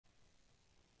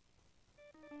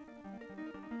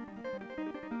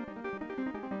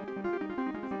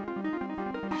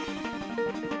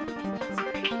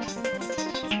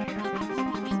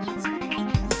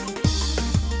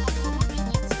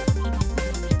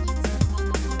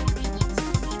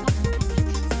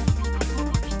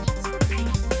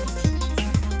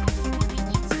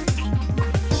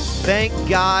Thank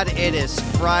God it is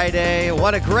Friday.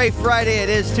 What a great Friday it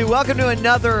is, too. Welcome to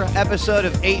another episode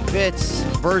of 8-Bits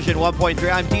version 1.3.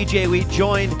 I'm djWHEAT,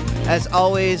 joined, as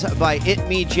always, by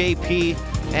itmeJP.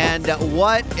 And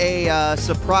what a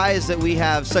surprise that we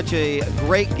have such a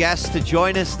great guest to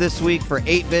join us this week for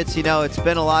 8-Bits. You know, it's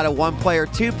been a lot of one-player,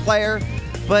 two-player,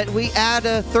 but we add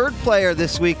a third player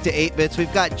this week to 8-Bits.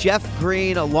 We've got Jeff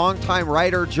Green, a longtime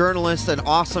writer, journalist, an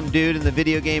awesome dude in the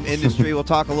video game industry. We'll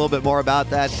talk a little bit more about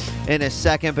that in a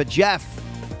second. But Jeff,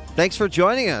 thanks for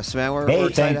joining us, man. We're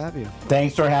excited to have you.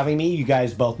 Thanks for having me. You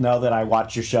guys both know that I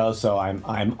watch your show, so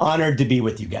I'm honored to be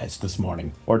with you guys this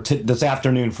morning, or this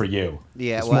afternoon for you.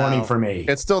 Yeah, this morning for me.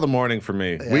 It's still the morning for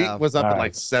me. Yeah. We was up at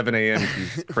like 7 a.m.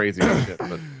 Crazy shit.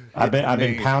 But I've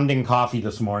been pounding coffee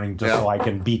this morning just so I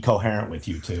can be coherent with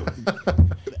you two.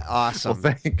 Awesome.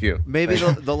 Well, thank you. Maybe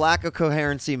the lack of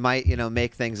coherency might,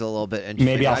 make things a little bit interesting.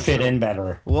 Maybe I'll fit in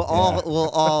better. We'll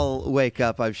all wake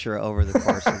up, I'm sure, over the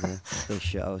course of the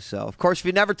show. So, of course, if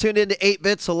you never tuned into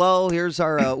 8-Bits, hello. Here's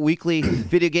our weekly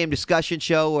video game discussion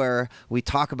show where we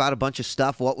talk about a bunch of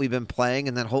stuff, what we've been playing,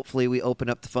 and then hopefully we open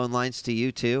up the phone lines to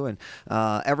you too. And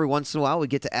every once in a while, we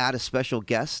get to add a special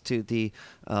guest to the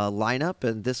lineup.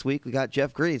 And this week, we got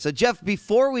Jeff Green. So, Jeff,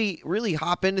 before we really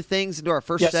hop into things, into our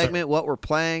first segment, what we're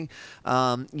playing,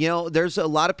 there's a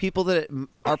lot of people that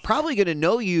are probably going to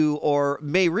know you or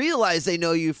may realize they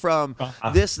know you from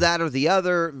this, that, or the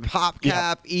other,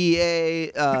 PopCap,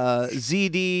 EA,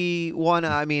 ZD1,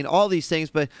 I mean, all these things.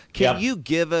 But can you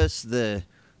give us the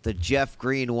Jeff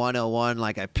Green 101?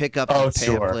 Like, I pick up the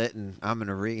pamphlet and I'm going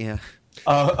to read. Yeah.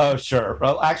 Oh, sure.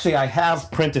 Well, actually, I have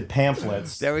printed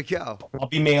pamphlets. There we go. I'll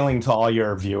be mailing to all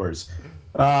your viewers.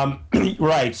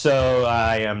 Right, so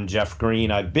I am Jeff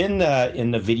Green. I've been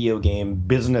in the video game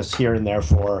business here and there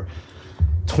for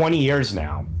 20 years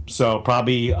now. So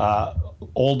probably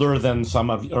older than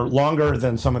or longer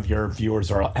than some of your viewers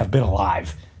have been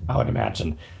alive, I would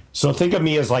imagine. So think of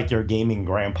me as like your gaming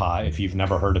grandpa if you've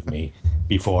never heard of me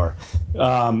before.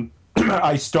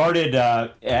 I started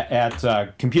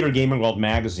at Computer Gaming World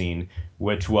magazine,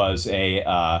 which was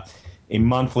a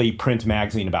monthly print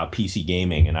magazine about PC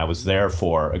gaming, and I was there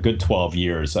for a good 12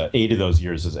 years, 8 of those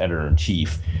years as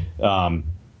editor-in-chief.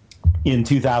 In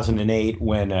 2008,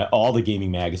 when all the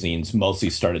gaming magazines mostly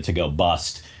started to go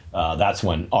bust, that's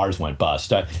when ours went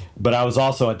bust. But I was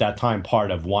also at that time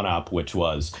part of 1UP, which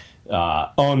was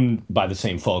owned by the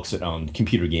same folks that owned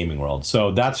Computer Gaming World.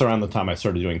 So that's around the time I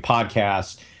started doing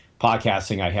podcasting.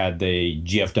 I had the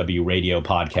GFW radio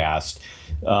podcast.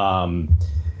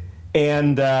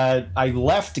 And I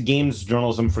left games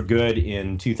journalism for good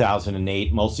in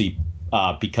 2008, mostly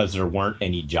because there weren't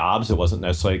any jobs. It wasn't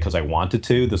necessarily because I wanted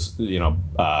to.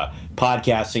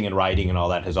 Podcasting and writing and all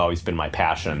that has always been my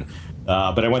passion.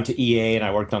 But I went to EA and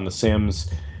I worked on The Sims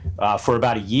for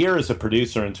about a year as a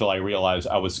producer until I realized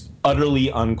I was utterly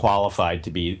unqualified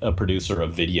to be a producer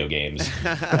of video games.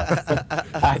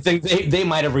 I think they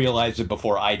might have realized it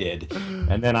before I did,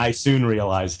 and then I soon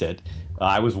realized it.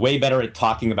 I was way better at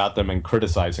talking about them and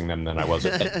criticizing them than I was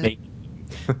at making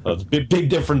them. So it's a big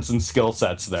difference in skill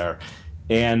sets there.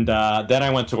 And then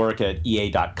I went to work at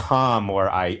EA.com,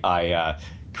 where I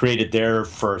created their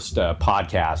first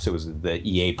podcast. It was the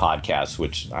EA podcast,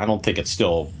 which I don't think it's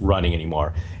still running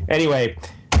anymore. Anyway,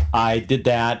 I did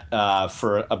that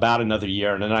for about another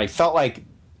year, and then I felt like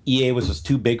EA was just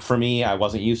too big for me. I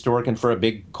wasn't used to working for a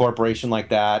big corporation like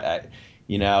that.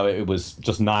 It was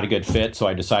just not a good fit, so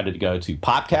I decided to go to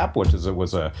PopCap, which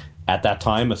was at that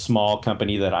time a small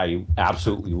company that I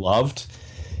absolutely loved,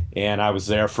 and I was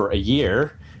there for a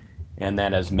year. And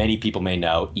then, as many people may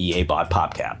know, EA bought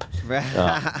PopCap,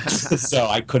 so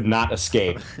I could not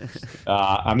escape.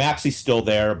 I'm actually still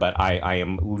there, but I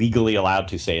am legally allowed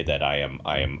to say that I am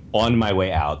on my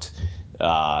way out.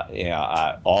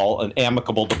 All an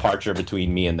amicable departure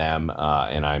between me and them,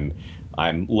 and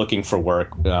I'm looking for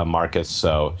work, Marcus,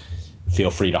 so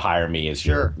feel free to hire me as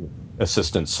your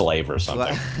assistant slave or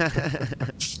something.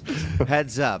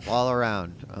 Heads up, all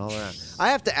around. I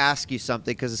have to ask you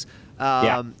something because,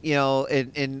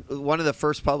 in one of the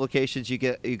first publications you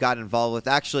got involved with,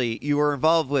 actually, you were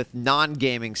involved with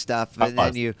non-gaming stuff, and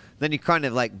then you kind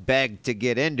of like begged to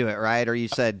get into it, right? Or you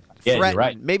said threatened.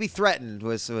 Right. Maybe threatened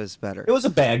was better. It was a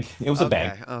beg. It was a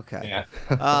beg. Okay.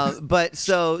 Yeah. But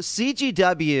so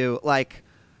CGW, like,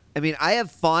 I mean, I have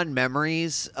fond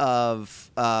memories of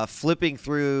flipping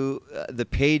through the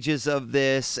pages of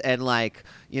this and, like,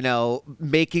 you know,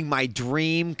 making my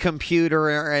dream computer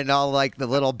and all, like, the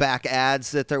little back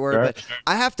ads that there were. Sure. But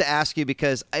I have to ask you,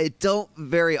 because I don't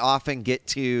very often get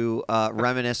to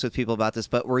reminisce with people about this,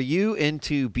 but were you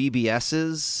into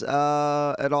BBSs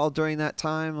at all during that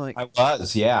time? Like, I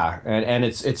was, yeah. And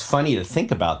it's funny to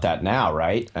think about that now,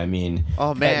 right? I mean,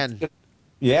 oh, man.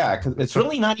 Yeah, because it's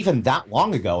really not even that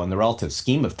long ago in the relative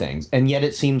scheme of things, and yet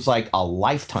it seems like a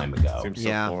lifetime ago. Seems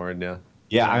so foreign, yeah.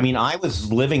 Yeah, I mean, I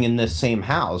was living in this same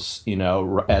house, you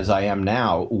know, as I am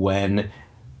now, when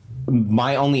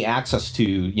my only access to,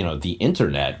 you know, the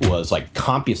internet was like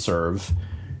CompuServe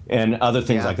and other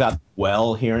things like that.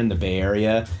 Well, here in the Bay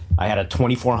Area, I had a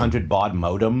 2400 baud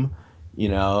modem. You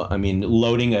know, I mean,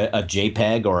 loading a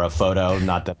JPEG or a photo,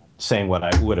 not that I'm saying what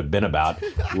I would have been about,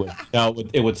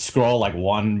 it would scroll like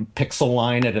one pixel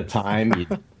line at a time.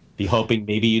 You'd be hoping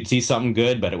maybe you'd see something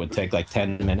good, but it would take like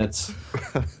 10 minutes.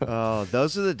 Oh,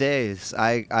 those are the days.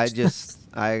 I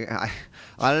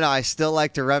don't know. I still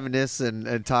like to reminisce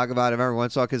and talk about them every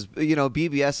once in a while because, you know,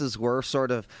 BBSs were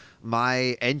sort of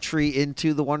my entry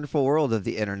into the wonderful world of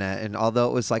the internet. And although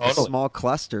it was like small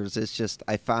clusters, it's just,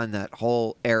 I found that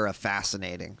whole era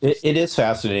fascinating. It is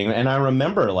fascinating. And I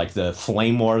remember like the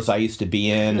flame wars I used to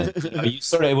be in. And, you know,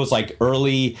 it was like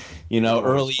early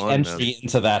entry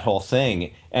into that whole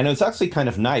thing. And it was actually kind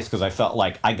of nice because I felt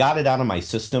like I got it out of my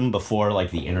system before like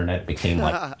the internet became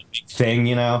like a big thing,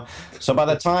 you know? So by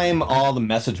the time all the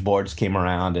message boards came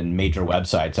around and major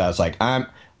websites, I was like, I'm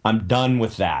done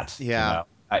with that. Yeah. You know?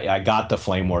 I got the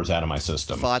flame wars out of my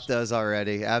system. Fought those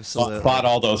already. Absolutely. Fought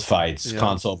all those fights,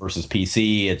 console versus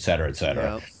PC, et cetera, et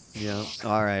cetera. Yeah.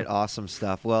 All right. Awesome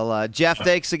stuff. Well, Jeff,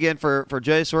 thanks again for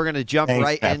joining us. We're going to jump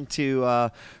into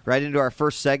our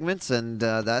first segments, and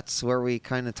that's where we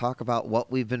kind of talk about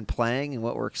what we've been playing and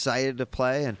what we're excited to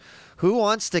play. And who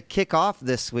wants to kick off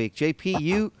this week?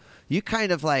 JP, you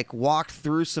kind of like walked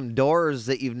through some doors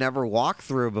that you've never walked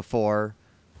through before.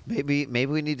 Maybe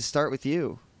we need to start with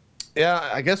you. Yeah,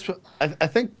 I guess I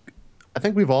think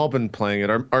we've all been playing it,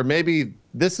 or maybe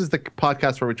this is the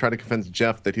podcast where we try to convince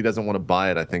Jeff that he doesn't want to buy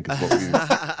it. I think is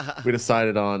what we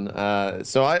decided on.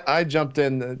 So I jumped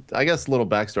in. I guess a little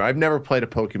backstory. I've never played a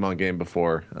Pokemon game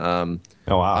before. Oh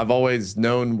wow! I've always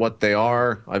known what they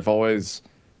are. I've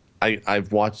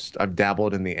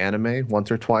dabbled in the anime once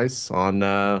or twice on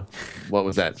what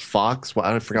was that, Fox?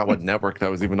 I forgot what network that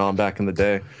was even on back in the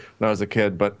day when I was a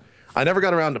kid, but I never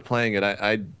got around to playing it.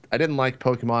 I didn't like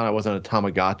Pokemon. I wasn't a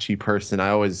Tamagotchi person. I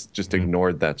always just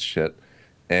ignored that shit.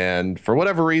 And for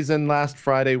whatever reason, last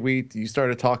Friday, you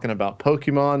started talking about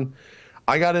Pokemon.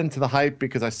 I got into the hype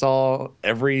because I saw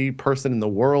every person in the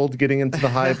world getting into the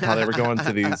hype, how they were going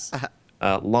to these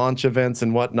launch events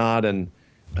and whatnot. And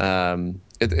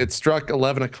it struck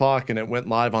 11 o'clock and it went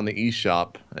live on the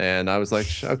eShop. And I was like,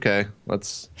 okay,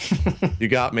 you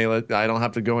got me. I don't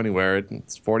have to go anywhere.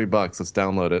 It's $40. Let's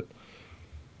download it.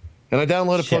 And I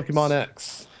downloaded Pokemon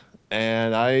X,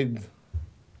 and I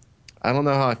don't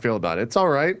know how I feel about it. It's all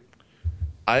right.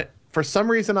 For some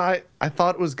reason I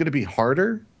thought it was going to be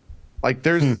harder. Like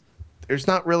there's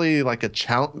not really like a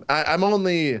challenge.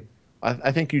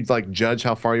 I think you'd like judge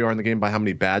how far you are in the game by how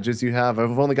many badges you have.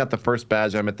 I've only got the first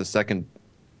badge. I'm at the second.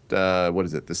 What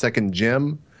is it? The second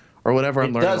gym, or whatever.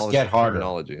 I'm learning all this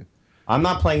terminology. I'm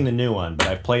not playing the new one, but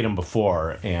I've played them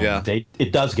before, and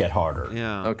it does get harder.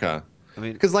 Yeah. Okay. I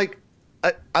mean, because like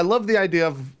I love the idea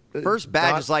of first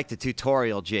badge is like the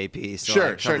tutorial, JP.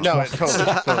 So sure. No,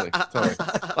 totally.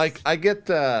 Like I get,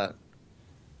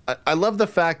 I love the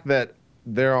fact that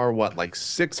there are like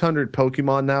 600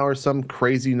 Pokemon now or some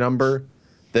crazy number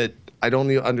that I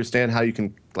don't even understand how you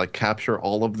can like capture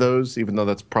all of those, even though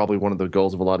that's probably one of the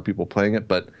goals of a lot of people playing it.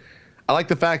 But I like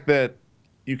the fact that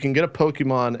you can get a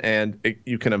Pokemon and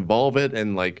you can evolve it,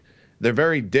 and like they're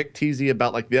very dick teasy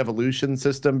about like the evolution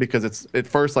system, because it's at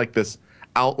first like this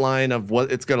outline of what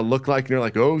it's going to look like, and you're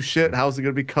like, oh shit, how's it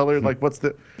going to be colored, like what's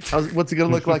it going to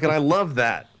look like? And I love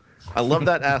that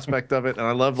aspect of it, and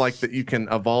I love like that you can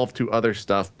evolve to other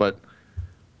stuff. But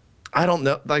I don't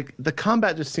know, like the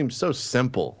combat just seems so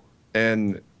simple,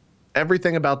 and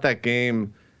everything about that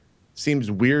game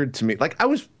seems weird to me. Like I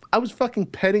was fucking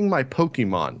petting my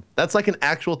Pokemon. That's like an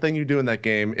actual thing you do in that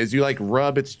game, is you like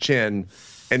rub its chin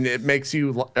and it makes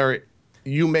you, or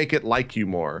you make it like you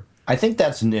more. I think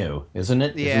that's new, isn't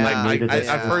it? Yeah,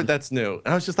 I've heard that's new. And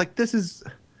I was just like, this is,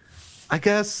 I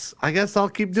guess I'll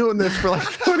keep doing this for like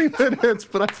 20 minutes,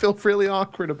 but I feel really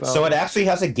awkward about it. So it actually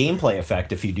has a gameplay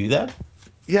effect if you do that?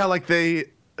 Yeah, like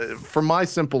from my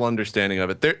simple understanding of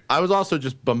it, I was also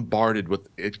just bombarded with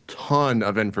a ton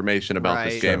of information about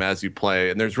this game as you play,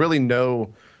 and there's really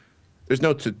no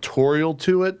tutorial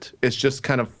to it. It's just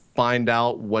kind of find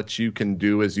out what you can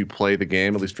do as you play the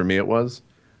game. At least for me, it was.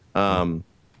 And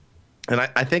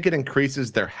I think it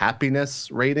increases their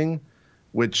happiness rating,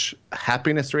 which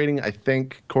happiness rating I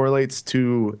think correlates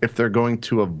to if they're going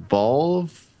to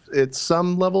evolve at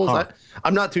some levels.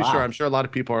 I'm not too sure. I'm sure a lot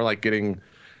of people are like getting,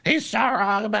 he's so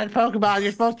wrong about Pokemon.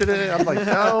 You're supposed to do it. I'm like,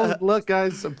 no, look,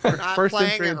 guys, I'm first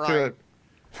entry into it.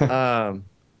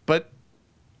 But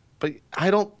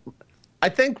I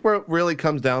think where it really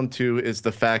comes down to is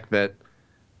the fact that,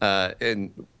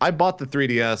 and I bought the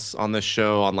 3DS on this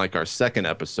show on like our second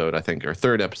episode, I think, or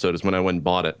third episode is when I went and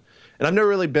bought it. And I've never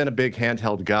really been a big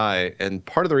handheld guy. And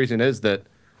part of the reason is that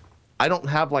I don't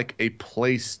have like a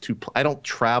place to, I don't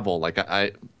travel. Like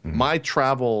my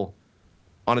travel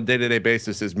on a day-to-day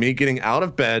basis is me getting out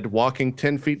of bed, walking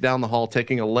 10 feet down the hall,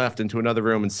 taking a left into another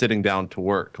room and sitting down to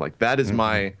work. Like that is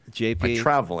my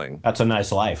traveling. That's a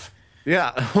nice life.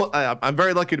 Yeah, well, I'm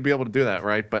very lucky to be able to do that,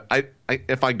 right? But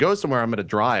if I go somewhere, I'm going to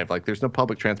drive. Like, there's no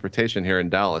public transportation here in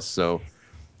Dallas, so.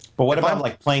 But what about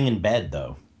like playing in bed,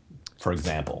 though, for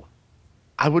example?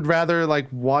 I would rather like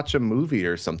watch a movie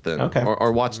or something,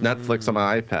 or watch Netflix on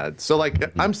my iPad. So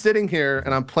like, I'm sitting here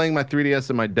and I'm playing my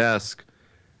 3DS at my desk,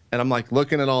 and I'm like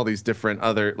looking at all these different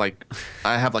other, like,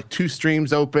 I have like 2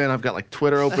 streams open. I've got like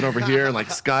Twitter open over here and like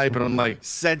Skype, and I'm like,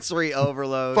 sensory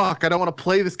overload. Fuck, I don't want to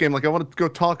play this game. Like, I want to go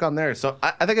talk on there. So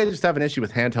I think I just have an issue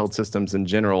with handheld systems in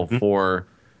general. For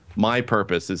my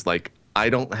purpose is like, I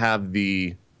don't have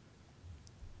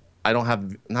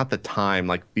not the time,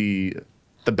 like the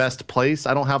best place.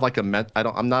 I don't have like I'm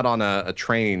not on a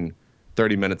train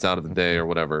 30 minutes out of the day or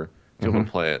whatever to be able to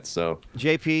play it. So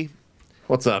JP,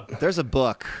 what's up? There's a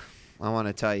book I want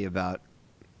to tell you about.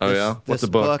 What's the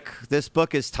book? This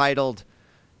book is titled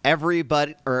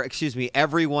Everyone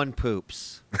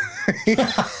Poops.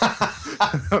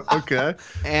 Okay.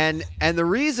 And the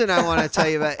reason I want to tell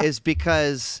you about is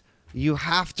because you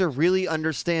have to really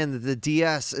understand that the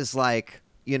DS is like,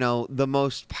 the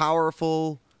most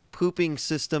powerful pooping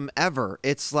system ever.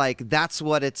 It's like that's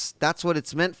what it's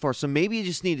meant for. So maybe you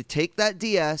just need to take that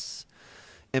DS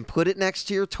and put it next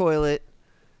to your toilet.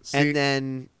 And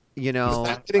then,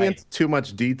 without getting into too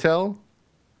much detail,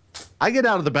 I get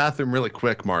out of the bathroom really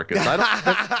quick, Marcus. I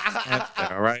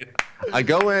don't. All right. I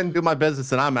go in, do my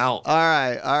business, and I'm out. All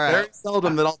right. Very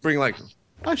seldom that I'll bring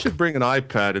I should bring an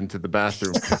iPad into the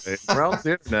bathroom today, browse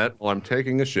the internet while I'm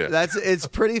taking a shit. It's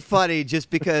pretty funny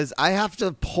just because I have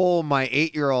to pull my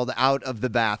 8-year-old out of the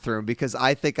bathroom because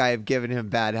I think I have given him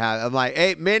bad habits. I'm like,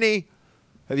 hey, Minnie,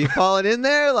 have you fallen in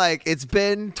there? Like, it's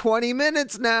been 20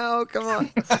 minutes now. Come on.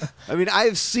 I mean,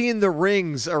 I've seen the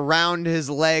rings around his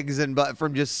legs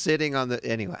from just sitting on the.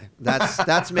 Anyway,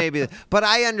 that's maybe. But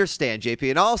I understand,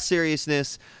 JP. In all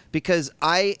seriousness, because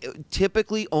I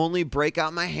typically only break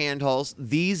out my handhelds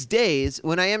these days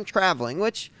when I am traveling,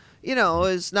 which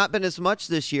has not been as much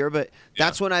this year. But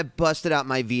that's when I busted out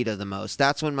my Vita the most.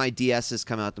 That's when my DS has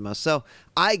come out the most. So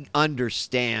I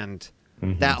understand.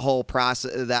 That whole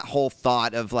process, that whole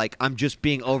thought of like, I'm just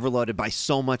being overloaded by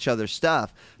so much other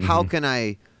stuff. How can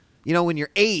I, when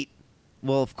you're 8,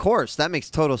 well, of course, that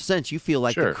makes total sense. You feel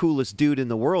like the coolest dude in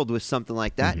the world with something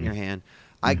like that in your hand.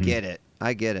 I get it.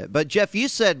 But Jeff, you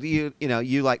said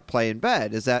you like play in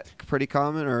bed. Is that pretty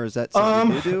common, or is that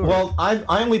something you do? Well, I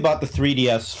only bought the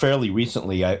 3DS fairly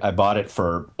recently. I bought it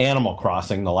for Animal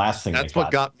Crossing, the last thing. That's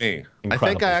what got me. I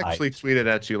think I actually tweeted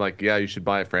at you like, yeah, you should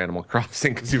buy it for Animal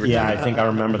Crossing because you were. Yeah, I think I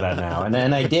remember that now, and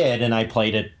I did, and I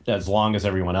played it as long as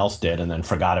everyone else did, and then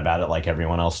forgot about it like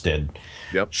everyone else did.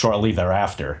 Shortly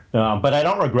thereafter. But I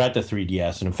don't regret the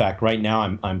 3DS, and in fact, right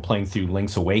now I'm playing through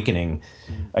Link's Awakening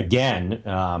again.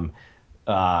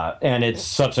 And it's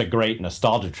such a great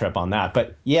nostalgia trip on that.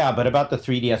 But about the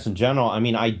 3DS in general, I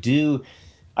mean, I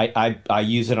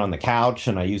use it on the couch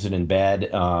and I use it in bed.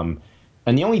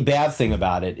 And the only bad thing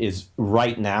about it is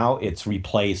right now it's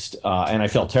replaced, and I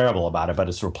feel terrible about it, but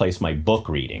it's replaced my book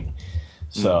reading.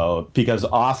 So, because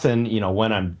often,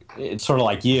 when it's sort of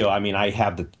like you, I mean, I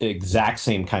have the exact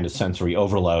same kind of sensory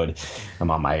overload. I'm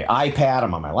on my iPad,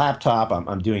 I'm on my laptop,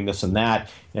 I'm doing this and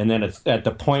that. And then it's at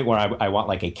the point where I want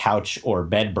like a couch or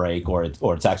bed break, or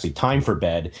it's actually time for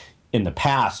bed. In the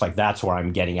past, like that's where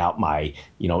I'm getting out my,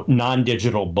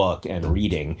 non-digital book and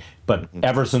reading. But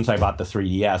ever since I bought the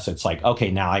 3DS, it's like, okay,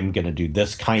 now I'm going to do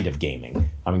this kind of gaming.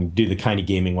 I'm going to do the kind of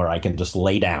gaming where I can just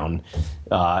lay down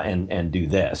and do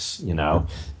this,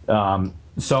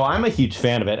 So I'm a huge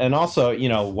fan of it. And also,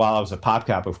 while I was at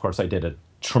PopCap, of course, I did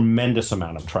tremendous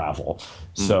amount of travel.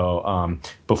 So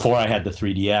before I had the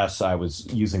 3DS, I was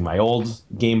using my old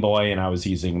Game Boy, and I was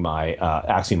using my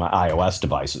actually my iOS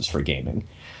devices for gaming.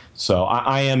 So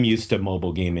I am used to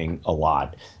mobile gaming a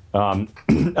lot.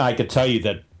 I could tell you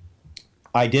that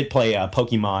I did play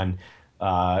Pokemon.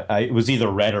 It was either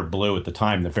red or blue at the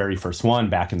time, the very first one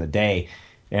back in the day.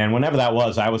 And whenever that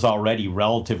was, I was already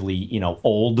relatively,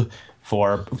 old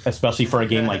especially for a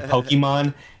game like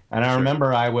Pokemon. And I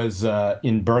remember I was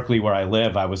in Berkeley, where I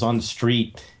live. I was on the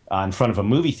street in front of a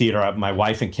movie theater. My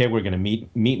wife and kid were going to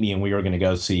meet me, and we were going to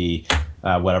go see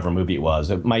whatever movie it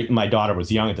was. My daughter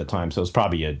was young at the time, so it was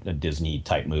probably a Disney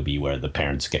type movie where the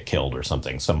parents get killed or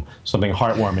something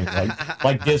heartwarming,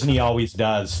 like Disney always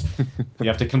does. You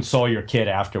have to console your kid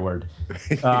afterward.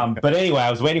 But anyway,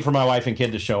 I was waiting for my wife and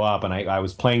kid to show up, and I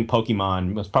was playing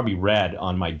Pokemon. It was probably Red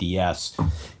on my DS,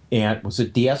 and was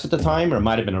it DS at the time, or it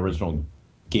might have been original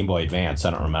Game Boy Advance?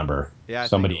 I don't remember. Yeah,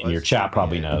 somebody in your chat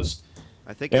probably knows.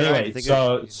 I think anyway,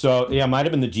 so yeah, it might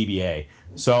have been the GBA.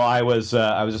 So I was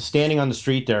standing on the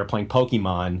street there playing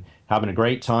Pokemon, having a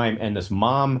great time, and this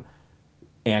mom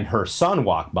and her son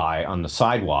walked by on the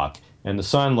sidewalk, and the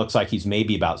son looks like he's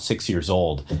maybe about 6 years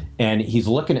old, and he's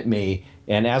looking at me,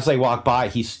 and as they walk by,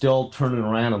 he's still turning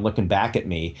around and looking back at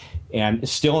me, and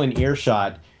still in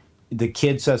earshot, the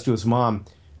kid says to his mom,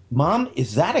 "Mom,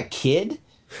 is that a kid?"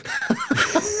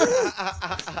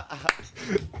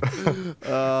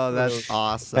 Oh, that's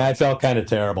awesome. I felt kind of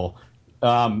terrible.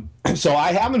 So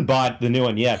I haven't bought the new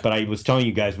one yet, but I was telling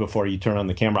you guys before you turn on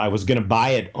the camera, I was going to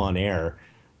buy it on air,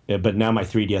 but now my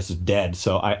 3DS is dead,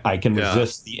 so I can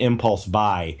resist the impulse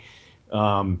buy.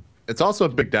 It's also a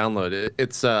big download.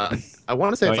 It's I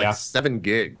want to say it's like 7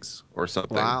 gigs or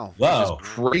something. Wow. Whoa. It's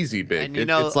crazy big. And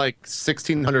It's like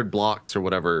 1,600 blocks or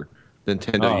whatever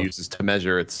Nintendo uses to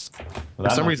measure. It's for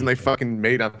some reason they fucking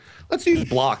made up. Let's use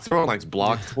blocks. Everyone likes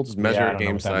blocks. We'll just measure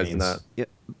game size in that. Yeah.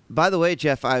 By the way,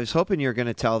 Jeff, I was hoping you were going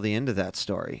to tell the end of that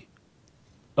story.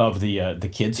 Of the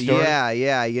kid story?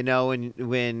 Yeah.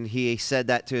 When he said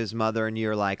that to his mother, and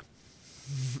you're like,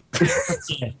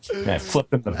 yeah,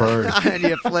 flipping the bird. and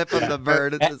you flip him the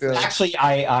bird. Actually,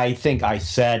 I think I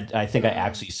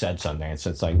actually said something.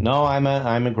 It's like, no, I'm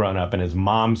a grown up, and his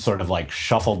mom sort of like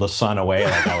shuffled the son away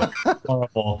like I was a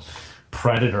horrible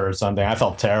predator or something. I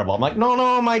felt terrible. I'm like,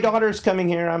 no, my daughter's coming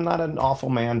here. I'm not an awful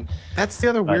man. That's the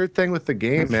other weird thing with the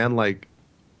game, man. Like,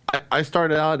 I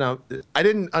started out, I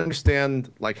didn't understand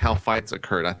like how fights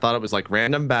occurred. I thought it was like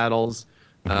random battles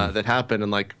that happened,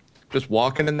 and like just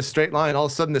walking in the straight line, all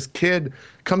of a sudden this kid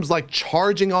comes like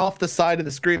charging off the side of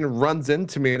the screen and runs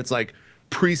into me, and it's like,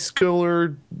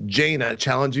 preschooler Jaina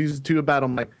challenges you to a battle.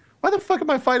 I'm like, why the fuck am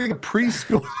I fighting a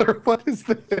preschooler? What is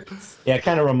this? Yeah, it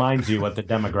kind of reminds you what the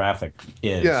demographic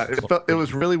is. Yeah, it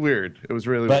was really weird. It was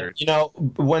really weird.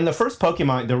 But, when the first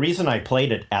Pokemon, the reason I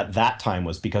played it at that time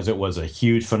was because it was a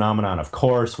huge phenomenon, of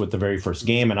course, with the very first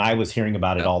game, and I was hearing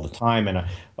about it all the time, and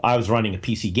I was running a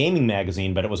PC gaming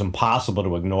magazine, but it was impossible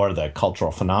to ignore the cultural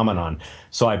phenomenon.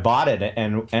 So I bought it,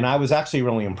 and I was actually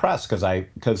really impressed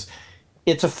because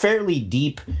it's a fairly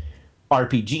deep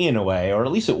RPG in a way, or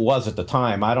at least it was at the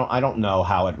time. I don't know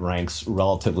how it ranks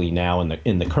relatively now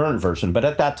in the current version, but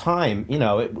at that time,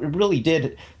 it really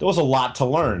did. There was a lot to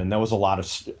learn, and there was a lot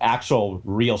of actual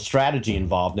real strategy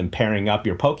involved in pairing up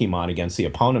your Pokemon against the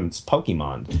opponent's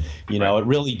Pokemon. It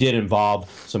really did involve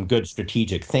some good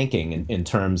strategic thinking in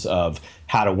terms of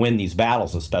how to win these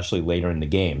battles, especially later in the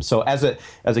game. So as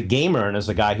a gamer and as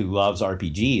a guy who loves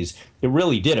RPGs, it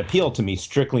really did appeal to me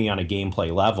strictly on a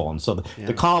gameplay level. And so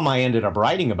the column I ended up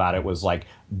writing about it was like,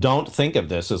 don't think of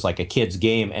this as like a kid's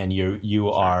game and you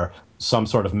are some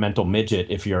sort of mental midget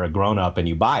if you're a grown-up and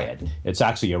you buy it. It's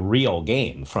actually a real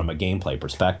game from a gameplay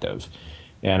perspective.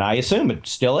 And I assume it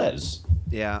still is.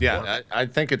 Yeah. Yeah, I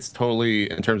think it's totally,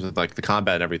 in terms of like the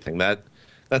combat and everything,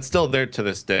 that's still there to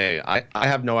this day. I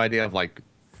have no idea of like,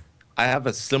 I have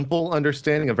a simple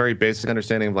understanding, a very basic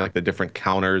understanding of like the different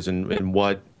counters and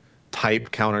what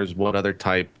type counters what other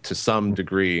type to some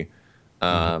degree.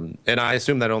 And I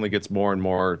assume that only gets more and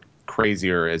more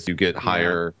crazier as you get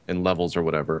higher in levels or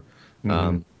whatever.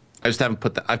 I just haven't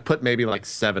I've put maybe like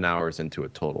 7 hours into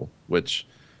it total, which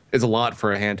is a lot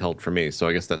for a handheld for me. So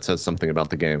I guess that says something about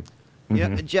the game.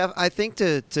 Yeah, Jeff, I think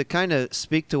to kind of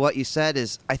speak to what you said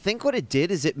is, I think what it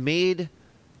did is it made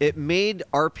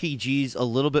RPGs a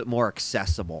little bit more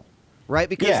accessible, right?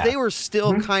 Because they were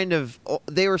still kind of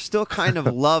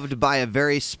loved by a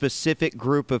very specific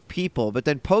group of people. But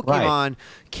then Pokemon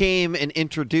came and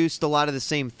introduced a lot of the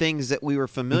same things that we were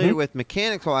familiar with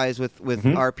mechanic-wise with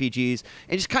RPGs,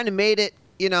 and just kind of made it,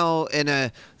 in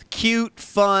a cute,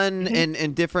 fun,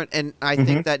 and different. And I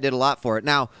think that did a lot for it.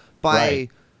 Now,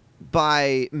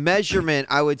 by measurement,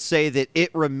 I would say that it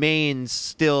remains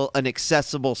still an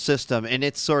accessible system, and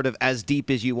it's sort of as deep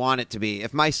as you want it to be.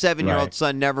 If my 7-year-old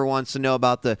son never wants to know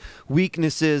about the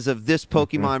weaknesses of this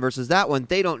Pokemon versus that one,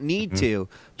 they don't need to.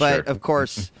 But, of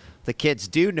course, the kids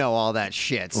do know all that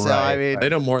shit. So, I mean, they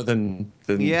know more than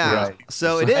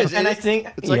so it is. And I think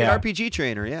it's like an RPG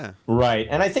trainer, Right.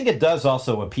 And I think it does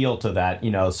also appeal to that,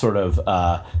 sort of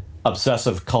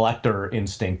obsessive collector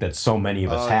instinct that so many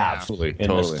of us have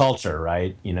in this culture,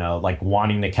 right? Like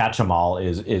wanting to catch them all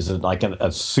is like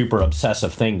a super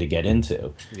obsessive thing to get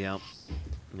into. Yeah.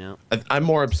 I'm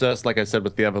more obsessed, like I said,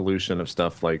 with the evolution of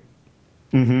stuff. Like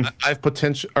I've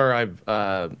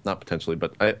not potentially,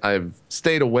 but I've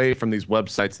stayed away from these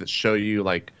websites that show you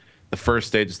like the first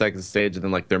stage, the second stage, and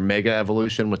then like their mega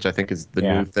evolution, which I think is the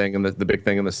new thing and the big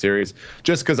thing in the series.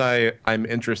 Just because I'm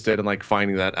interested in like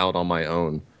finding that out on my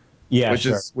own. Yeah, which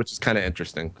is kind of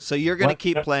interesting. So you're gonna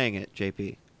keep playing it,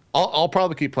 JP? I'll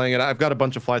probably keep playing it. I've got a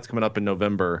bunch of flights coming up in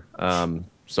November,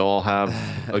 so I'll have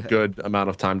a good amount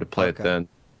of time to play it then.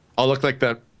 I'll look like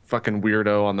that fucking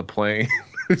weirdo on the plane.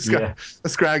 He's got a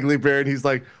scraggly beard. He's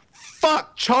like,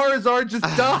 "Fuck, Charizard just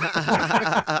died."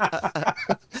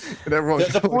 And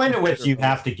there's a point at which you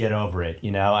have to get over it.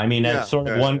 I mean, that's sort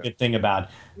of one good thing about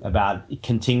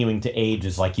continuing to age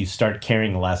is like you start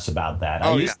caring less about that.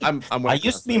 I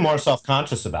used to be more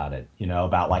self-conscious about it,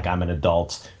 about like I'm an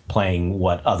adult playing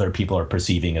what other people are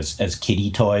perceiving as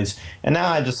kiddie toys. And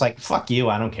now I'm just like, fuck you,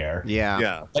 I don't care.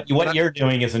 Yeah. But what you're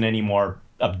doing isn't any more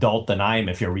adult than I am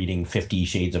if you're reading 50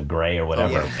 Shades of Grey or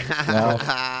whatever.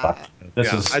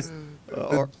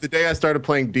 The day I started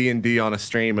playing D&D on a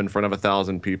stream in front of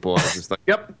 1,000 people, I was just like,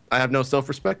 yep, I have no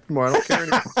self-respect anymore. I don't care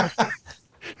anymore.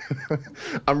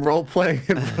 I'm role-playing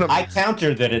in front of... I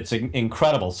counter that it's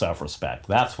incredible self-respect.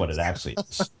 That's what it actually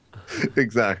is.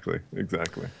 Exactly.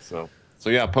 So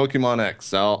yeah, Pokemon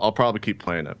X. I'll probably keep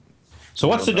playing it. So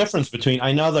what's the difference between...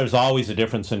 I know there's always a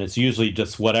difference, and it's usually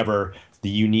just whatever the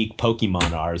unique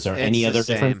Pokemon are. Is there any other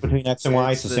difference between X and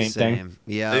Y? It's the same thing?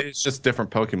 Yeah. It's just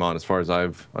different Pokemon as far as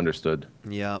I've understood.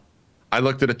 Yep. I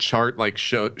looked at a chart like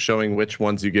showing which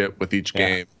ones you get with each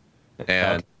game.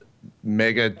 And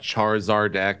Mega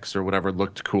Charizard X or whatever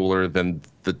looked cooler than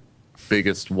the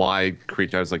biggest Y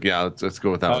creature. I was like, yeah, let's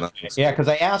go with that one. Yeah, because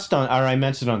I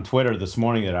mentioned on Twitter this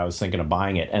morning that I was thinking of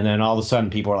buying it, and then all of a sudden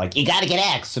people are like, you got to get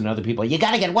X, and other people are like, you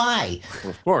got to get Y.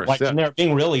 Well, of course. And they're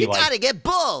being really you got to get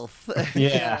both.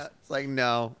 Yeah. It's like,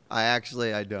 no, I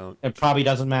don't. It probably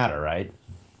doesn't matter, right?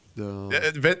 No.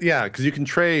 Yeah, because you can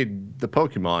trade the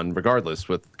Pokemon regardless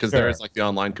because there is like the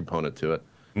online component to it.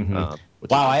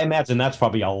 Wow, I imagine that's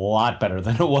probably a lot better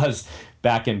than it was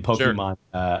back in Pokemon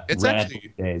Red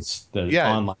days, the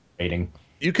online trading.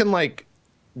 You can, like,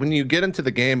 when you get into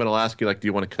the game, it'll ask you, like, do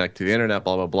you want to connect to the internet,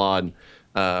 blah, blah, blah.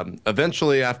 And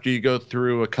eventually, after you go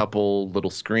through a couple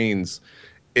little screens,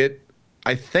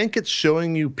 I think it's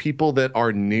showing you people that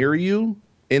are near you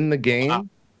in the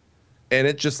game, and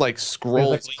it just, like,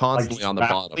 scrolls constantly on the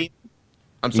bottom.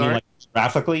 I'm sorry? Like,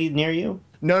 graphically near you?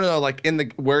 No, like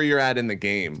where you're at in the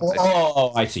game.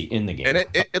 Oh, I see, in the game. And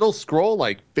it'll scroll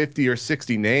like 50 or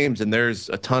 60 names, and there's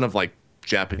a ton of like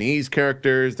Japanese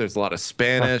characters. There's a lot of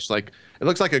Spanish. Like it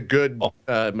looks like a good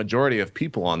majority of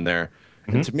people on there.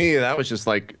 And to me, that was just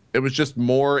like it was just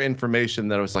more information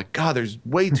that I was like, God, there's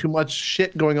way too much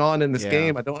shit going on in this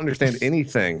game. I don't understand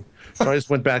anything. So I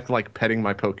just went back to like petting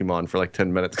my Pokemon for like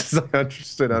 10 minutes because I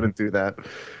understood how to do that.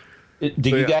 Did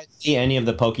you guys see any of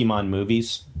the Pokemon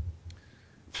movies?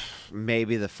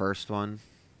 Maybe the first one.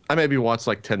 I maybe watched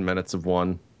like 10 minutes of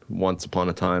one once upon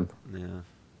a time.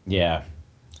 Yeah.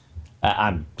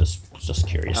 I'm just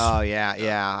curious. Oh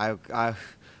yeah.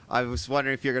 I was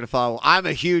wondering if you're going to follow. I'm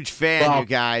a huge fan, you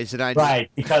guys, and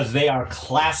because they are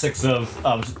classics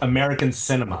of American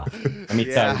cinema. I mean,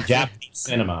 Japanese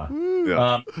cinema.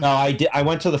 No, I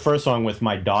went to the first one with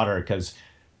my daughter because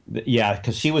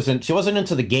she wasn't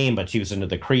into the game, but she was into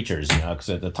the creatures, because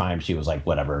at the time she was like,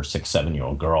 whatever,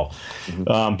 6-7-year-old girl.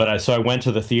 So I went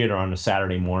to the theater on a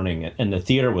Saturday morning, and the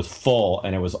theater was full,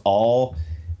 and it was all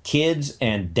kids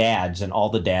and dads, and all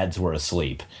the dads were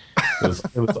asleep.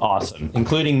 It was awesome,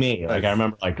 including me. Like I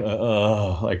remember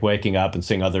like waking up and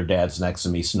seeing other dads next to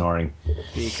me snoring.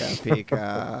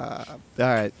 Pika. All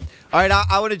right.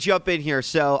 I want to jump in here.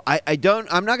 So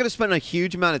I'm not going to spend a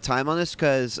huge amount of time on this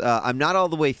because I'm not all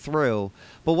the way through.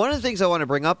 But one of the things I want to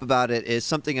bring up about it is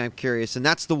something I'm curious, and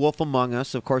that's The Wolf Among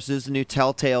Us. Of course, this is a new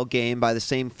Telltale game by the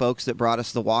same folks that brought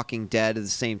us The Walking Dead of the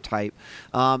same type.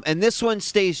 And this one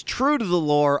stays true to the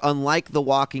lore, unlike The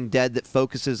Walking Dead that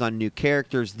focuses on new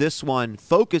characters. This one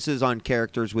focuses on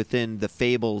characters within the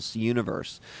Fables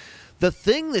universe. The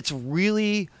thing that's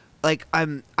really like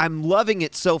I'm loving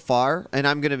it so far, and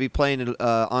I'm going to be playing it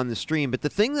on the stream. But the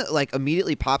thing that like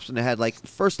immediately pops in the head, like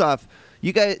first off,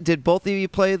 you guys did both of you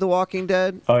play The Walking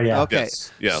Dead? Oh yeah. Okay.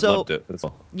 Yes. Yeah, so, loved it. That's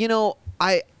all. You know,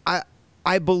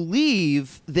 I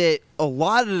believe that a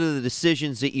lot of the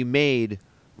decisions that you made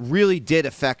really did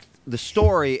affect the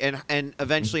story, and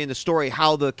eventually in the story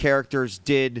how the characters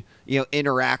did, you know,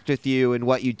 interact with you and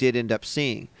what you did end up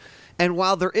seeing. And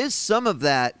while there is some of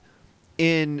that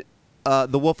in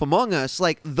The Wolf Among Us,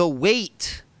 like the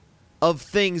weight of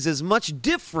things is much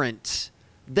different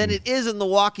than it is in The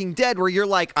Walking Dead, where you're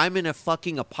like, I'm in a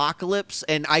fucking apocalypse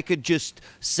and I could just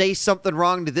say something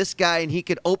wrong to this guy and he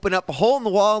could open up a hole in the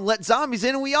wall and let zombies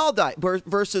in and we all die.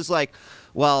 Versus like,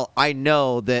 well, I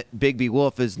know that Bigby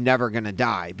Wolf is never going to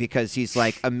die because he's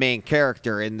like a main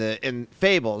character in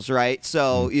Fables, right?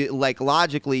 So like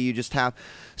logically you just have...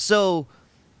 So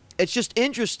it's just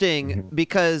interesting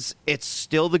because it's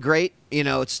still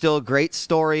it's still a great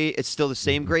story. It's still the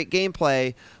same great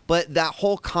gameplay. But that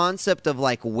whole concept of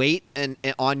like weight and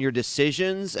on your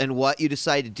decisions and what you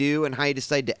decide to do and how you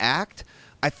decide to act,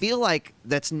 I feel like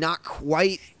that's not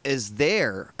quite as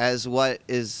there as what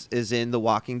is in The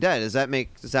Walking Dead. Does that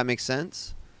make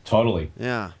sense? Totally.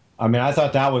 Yeah. I mean, I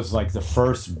thought that was like the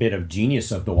first bit of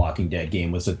genius of the Walking Dead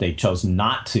game was that they chose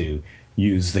not to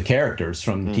use the characters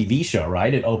from the TV show,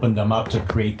 right? It opened them up to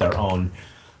create their own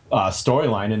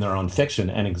storyline in their own fiction,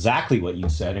 and exactly what you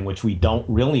said, in which we don't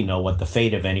really know what the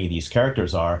fate of any of these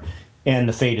characters are, and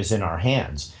the fate is in our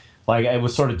hands. Like, it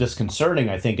was sort of disconcerting,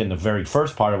 I think, in the very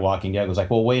first part of Walking Dead. It was like,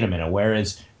 well, wait a minute, where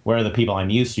are the people I'm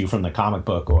used to from the comic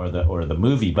book or the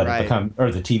movie, but right.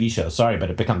 or the TV show, sorry, but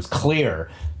it becomes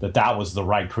clear that that was the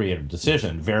right creative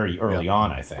decision very early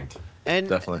on, I think. And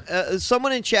Definitely.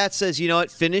 Someone in chat says, you know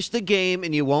what, finish the game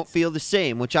and you won't feel the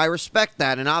same, which I respect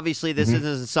that. And obviously this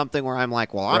isn't something where I'm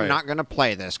like, well, I'm not going to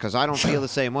play this because I don't feel the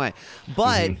same way.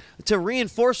 But to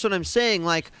reinforce what I'm saying,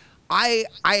 like, I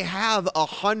have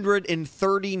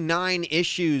 139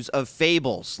 issues of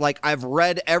Fables. Like, I've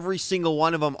read every single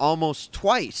one of them almost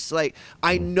twice. Like,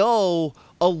 I know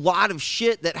a lot of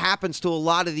shit that happens to a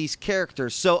lot of these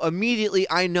characters. So immediately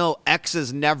I know X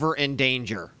is never in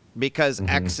danger, because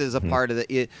X is a part of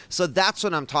it. So that's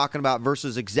what I'm talking about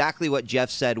versus exactly what Jeff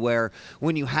said, where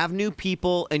when you have new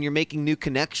people and you're making new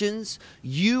connections,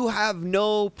 you have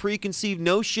no preconceived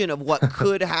notion of what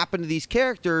could happen to these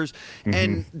characters.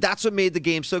 And that's what made the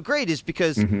game so great, is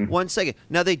because, one second,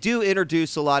 now they do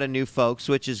introduce a lot of new folks,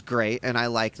 which is great, and I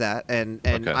like that. And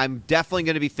I'm definitely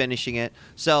going to be finishing it.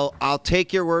 So I'll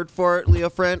take your word for it, Leo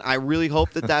friend. I really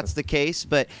hope that that's the case.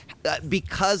 But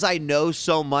because I know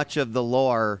so much of the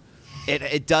lore,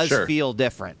 it does feel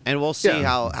different, and we'll see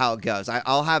how it goes.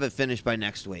 I'll have it finished by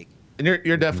next week. And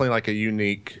you're definitely like a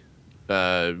unique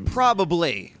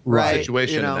probably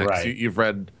situation. You know? You've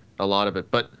read a lot of it,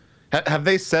 but have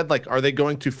they said, like, are they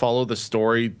going to follow the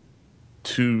story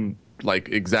to like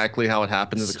exactly how it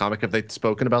happened in the comic? Have they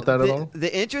spoken about that at all?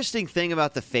 The interesting thing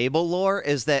about the Fable lore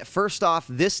is that, first off,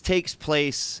 this takes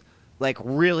place like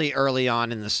really early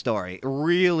on in the story, in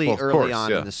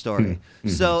the story.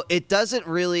 So it doesn't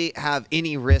really have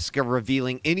any risk of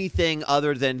revealing anything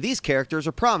other than these characters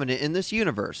are prominent in this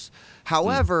universe.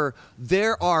 However,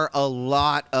 there are a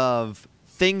lot of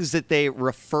things that they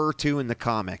refer to in the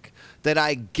comic that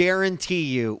I guarantee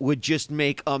you would just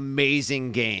make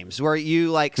amazing games, where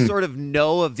you like sort of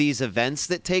know of these events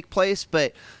that take place,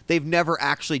 but they've never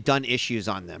actually done issues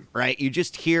on them, right? You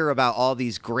just hear about all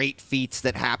these great feats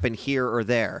that happen here or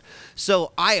there.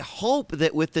 So I hope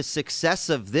that with the success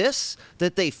of this,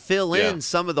 that they fill in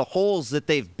some of the holes that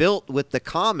they've built with the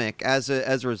comic as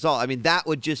a result. I mean, that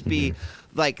would just be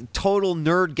like total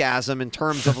nerdgasm in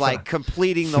terms of like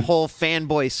completing the whole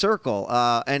fanboy circle,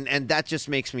 and that just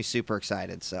makes me super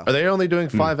excited. So are they only doing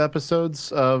 5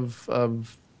 episodes of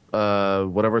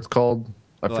whatever it's called?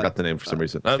 I forgot the name for some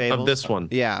reason. Of this one.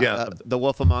 The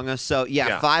Wolf Among Us. So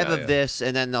 5 of this,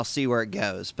 and then they'll see where it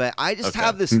goes. But I just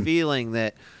have this feeling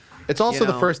that it's also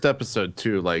the first episode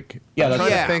too. Like, I'm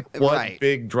trying to think what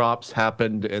big drops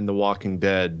happened in The Walking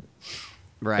Dead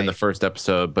in the first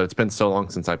episode, but it's been so long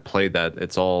since I played that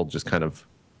it's all just kind of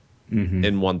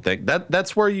in one thing.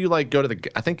 That's where you like go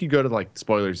to I think you go to, like,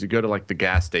 spoilers, you go to like the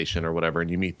gas station or whatever, and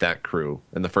you meet that crew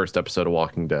in the first episode of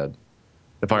Walking Dead,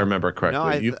 if I remember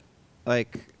correctly. No,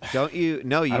 don't you?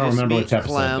 No, you I don't just remember meet which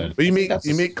episode Clem. But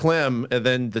you meet Clem, and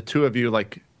then the two of you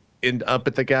like end up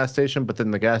at the gas station, but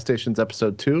then the gas station's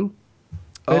episode 2.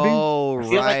 Maybe? Oh, I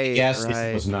feel like the gas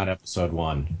station was not episode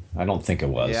 1. I don't think it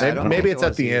was. Yeah, maybe it's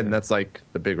at the end. That's like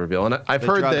the big reveal. And I've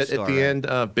heard that at the end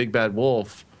of Big Bad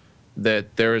Wolf,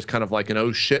 that there is kind of like an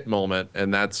oh shit moment,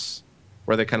 and that's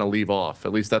where they kind of leave off.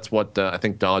 At least that's what I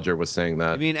think Dodger was saying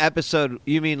that.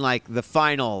 You mean like the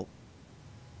final?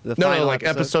 No, like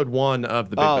episode 1 of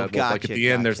the Big Bad Wolf. Gotcha, like at the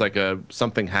end, there's like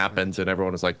something happens, and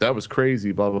everyone is like, "That was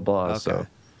crazy," blah blah blah. Okay. So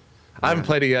I haven't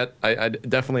played it yet. I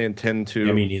definitely intend to.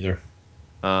 Yeah, me neither.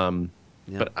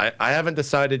 But I haven't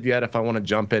decided yet if I want to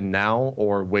jump in now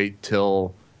or wait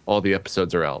till all the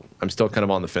episodes are out. I'm still kind of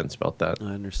on the fence about that.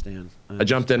 I understand. I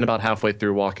jumped in about halfway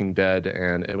through Walking Dead,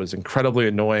 and it was incredibly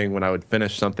annoying when I would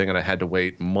finish something and I had to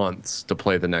wait months to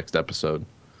play the next episode.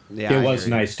 Yeah, it was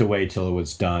nice to wait till it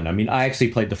was done. I mean, I actually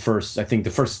played the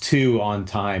first 2 on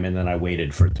time, and then I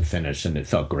waited for it to finish, and it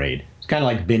felt great. It's kind of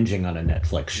like binging on a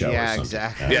Netflix show. Yeah, or something.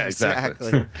 exactly. Yeah,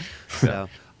 exactly. So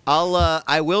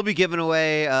I will be giving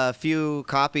away a few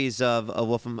copies of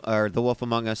The Wolf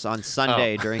Among Us on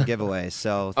Sunday during giveaways.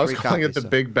 So I was 3 calling copies, it the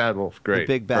Big Bad Wolf. Great.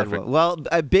 The Big Bad Perfect. Wolf.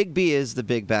 Well, Big B is the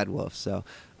Big Bad Wolf. So,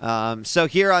 so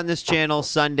here on this channel,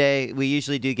 Sunday, we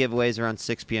usually do giveaways around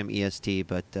 6 p.m. EST,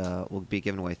 but we'll be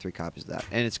giving away 3 copies of that,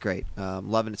 and it's great.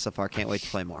 Loving it so far. Can't wait to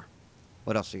play more.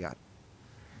 What else you got?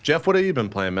 Jeff, what have you been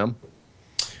playing, man?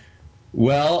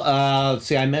 Well,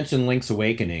 see, I mentioned Link's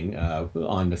Awakening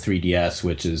on the 3DS,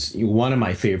 which is one of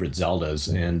my favorite Zeldas,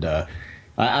 and I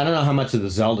don't know how much of the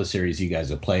Zelda series you guys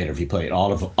have played, or if you played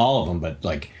all of them, but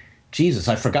like, Jesus,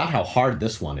 I forgot how hard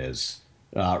this one is.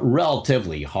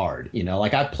 Relatively hard,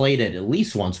 like I played it at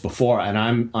least once before, and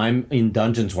I'm in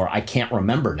dungeons where I can't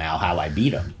remember now how I beat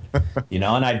them, and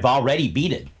I've already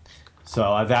beat it.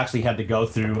 So I've actually had to go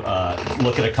through,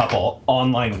 look at a couple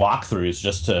online walkthroughs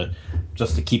just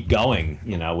to keep going,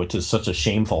 which is such a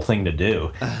shameful thing to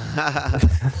do.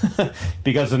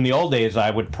 Because in the old days, I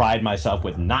would pride myself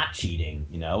with not cheating.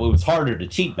 It was harder to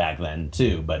cheat back then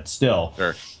too, but still.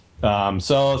 Sure.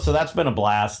 So that's been a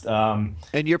blast. And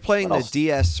you're playing the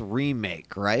DS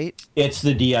remake, right? It's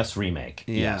the DS remake.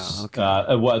 Yeah, yes.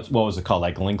 okay. What was it called?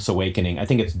 Like Link's Awakening. I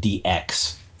think it's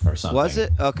DX or something. Was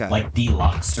it? Okay. Like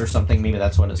Deluxe or something. Maybe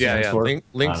that's what it stands for.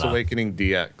 Link's Awakening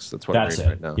DX. That's what I'm reading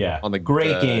right now. Yeah. On the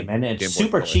great game, and it's Game Boy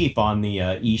super Color. cheap on the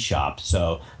eShop.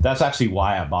 So that's actually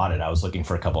why I bought it. I was looking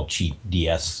for a couple cheap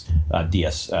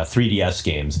 3DS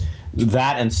games.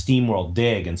 That and SteamWorld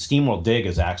Dig, and SteamWorld Dig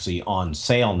is actually on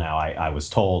sale now. I was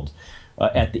told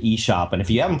at the eShop, and if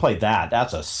you haven't played that,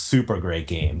 that's a super great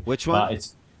game. Which one?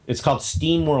 It's called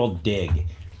SteamWorld Dig.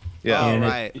 Yeah. Oh,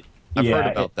 right. I've heard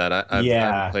about that. I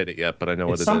haven't played it yet, but I know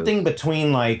what it is. It's something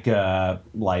between like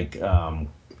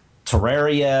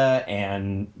Terraria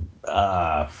and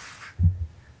God,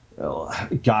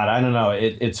 I don't know.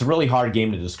 It's a really hard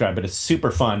game to describe, but it's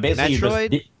super fun. Basically,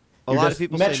 Metroid? A lot of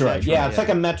people say Metroid. Yeah, it's like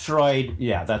a Metroid.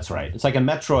 Yeah, that's right. It's like a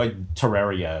Metroid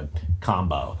Terraria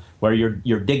combo where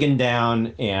you're digging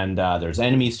down, and there's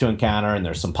enemies to encounter, and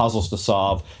there's some puzzles to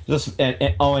solve.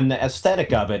 And the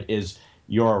aesthetic of it is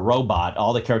you're a robot.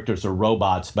 All the characters are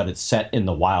robots, but it's set in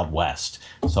the Wild West.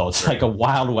 So it's like a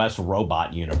Wild West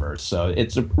robot universe. So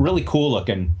it's a really cool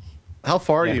looking. How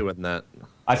far are you in that?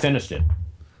 I finished it.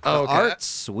 Oh, okay. Art's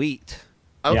sweet.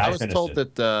 I was told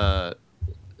that,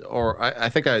 I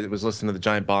think I was listening to the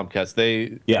Giant Bombcast.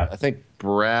 I think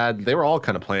Brad, they were all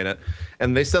kind of playing it,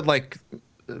 and they said like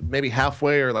maybe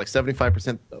halfway or like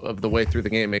 75% of the way through the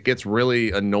game, it gets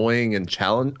really annoying and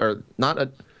I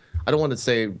don't want to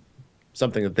say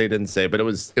something that they didn't say, but it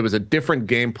was a different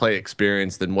gameplay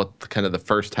experience than what kind of the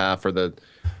first half or the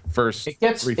first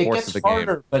 3/4 of the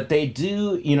harder, game. But they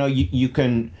do, you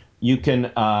can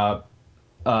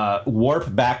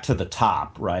warp back to the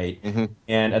top, right? Mm-hmm.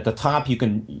 And at the top,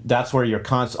 that's where you're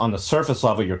on the surface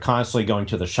level, you're constantly going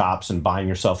to the shops and buying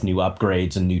yourself new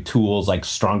upgrades and new tools, like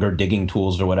stronger digging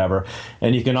tools or whatever.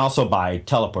 And you can also buy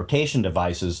teleportation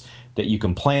devices that you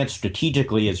can plant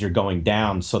strategically as you're going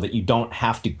down so that you don't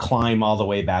have to climb all the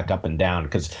way back up and down.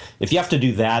 Because if you have to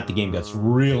do that, the game gets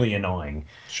really annoying.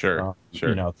 Sure.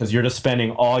 Because you're just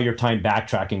spending all your time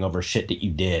backtracking over shit that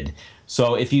you did.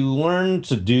 So if you learn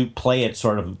to play it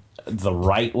sort of the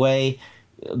right way,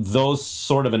 those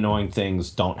sort of annoying things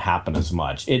don't happen as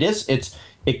much. It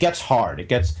gets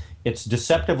hard. It's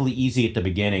deceptively easy at the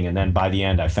beginning, and then by the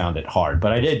end I found it hard.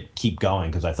 But I did keep going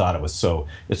because I thought it's so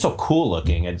cool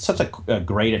looking, and such a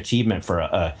great achievement for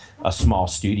a small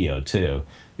studio too.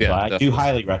 Yeah, so I definitely. do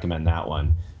highly recommend that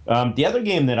one. The other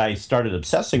game that I started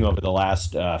obsessing over the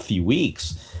last few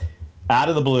weeks, out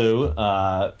of the blue,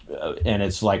 and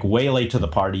it's like way late to the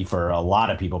party for a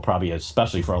lot of people, probably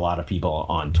especially for a lot of people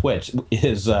on Twitch,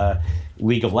 is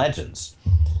League of Legends.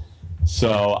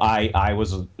 So I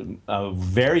was a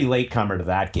very late comer to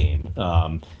that game,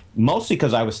 mostly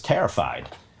because I was terrified.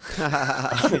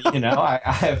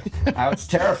 I was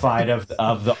terrified of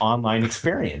the online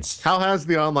experience. How has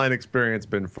the online experience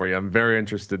been for you? I'm very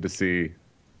interested to see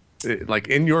like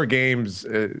in your games?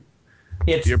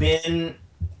 It's been,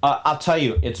 I'll tell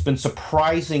you, it's been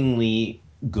surprisingly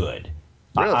good.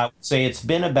 Really? I would say it's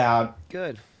been about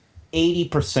Good.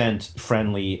 80%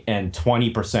 friendly and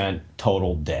 20%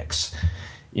 total dicks,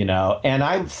 you know, and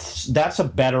that's a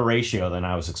better ratio than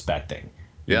I was expecting.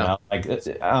 Yeah. You know?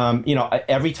 Like, you know,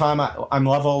 every time I'm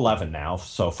level 11 now,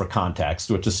 so for context,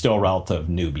 which is still relative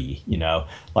newbie, you know,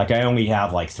 like I only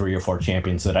have like 3 or 4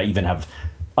 champions that I even have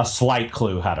a slight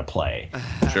clue how to play.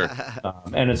 Sure.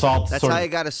 And it's all That's sort how of, you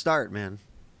got to start, man.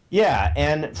 yeah,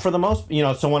 and for the most, you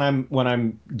know, so when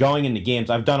I'm going into games,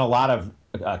 I've done a lot of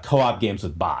co-op games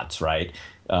with bots, right?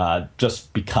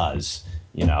 Just because,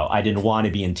 you know, I didn't want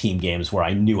to be in team games where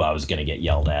I knew I was going to get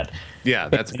yelled at. Yeah,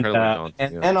 that's incredibly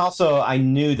daunting. And also, I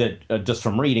knew that just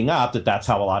from reading up that's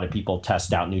how a lot of people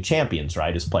test out new champions,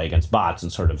 right? Is play against bots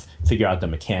and sort of figure out the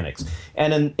mechanics.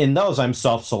 And in those, I'm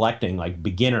self-selecting like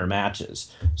beginner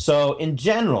matches. So in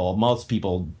general, most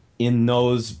people in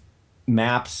those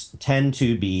maps tend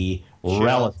to be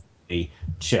relatively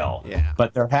chill. Yeah.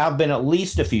 But there have been at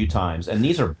least a few times, and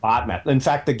these are bot maps. In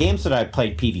fact, the games that I've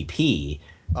played PvP,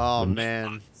 Oh,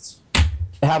 man.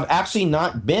 have actually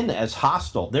not been as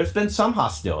hostile. There's been some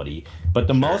hostility, but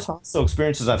the most hostile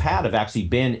experiences I've had have actually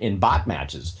been in bot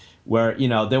matches where, you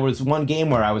know, there was one game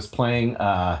where I was playing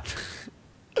Aaron,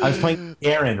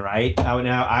 right?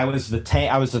 I was the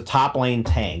tank. I was the top lane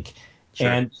tank. Sure.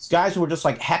 And these guys were just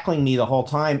like heckling me the whole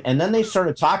time, and then they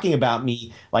started talking about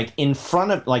me like in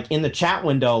front of, like in the chat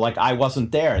window, like I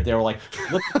wasn't there. They were like,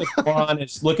 "Look at the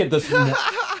Quran, look at this,"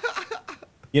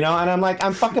 you know. And I'm like,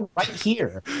 "I'm fucking right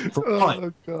here for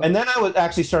one." And then I was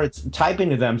actually started typing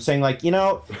to them, saying like, you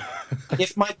know,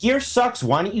 if my gear sucks,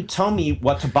 why don't you tell me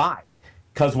what to buy?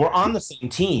 Because we're on the same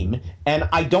team, and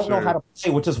I don't know how to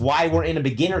play, which is why we're in a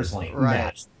beginner's lane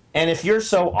match. And if you're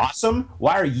so awesome,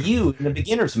 why are you in the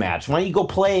beginner's match? Why don't you go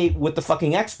play with the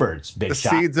fucking experts, big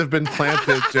shot? The seeds have been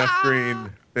planted, Jeff Green.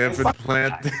 They have been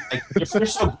planted. Like, if you're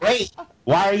so great,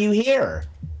 why are you here?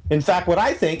 In fact, what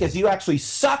I think is you actually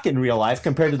suck in real life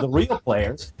compared to the real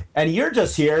players, and you're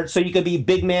just here so you could be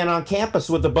big man on campus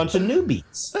with a bunch of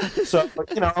newbies. So,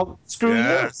 you know, screw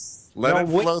you. Let it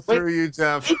flow through you,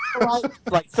 Jeff.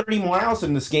 Like 30 more hours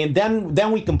in this game,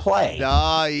 then we can play.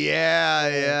 Oh,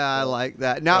 yeah, I like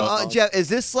that. Now, Jeff, is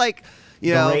this like,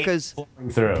 you know, because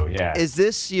is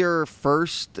this your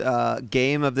first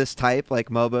game of this type, like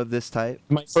MOBA of this type?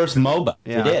 My first MOBA.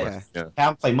 Yeah, it is. Yeah. I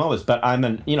haven't played MOBAs, but I'm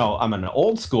an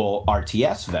old school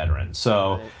RTS veteran,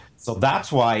 so. So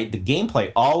that's why the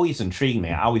gameplay always intrigued me.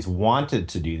 I always wanted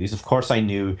to do these. Of course, I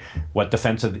knew what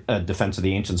Defense of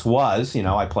the Ancients was. You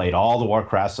know, I played all the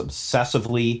Warcrafts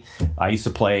obsessively. I used to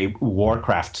play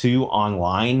Warcraft 2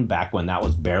 online back when that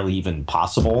was barely even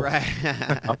possible. Right.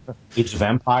 Age of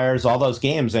Empires, all those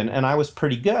games. And I was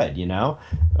pretty good, you know.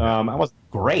 I wasn't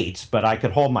great, but I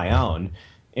could hold my own.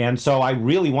 And so I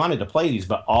really wanted to play these,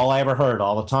 but all I ever heard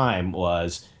all the time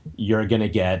was, you're going to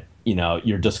get, you know,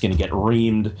 you're just going to get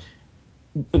reamed,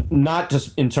 not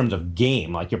just in terms of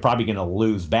game, like you're probably going to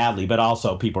lose badly, but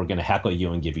also people are going to heckle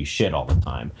you and give you shit all the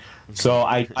time. So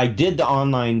I did the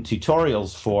online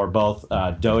tutorials for both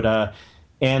Dota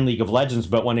and League of Legends,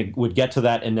 but when it would get to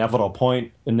that inevitable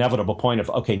point of,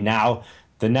 okay, now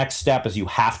the next step is you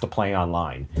have to play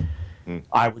online,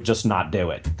 I would just not do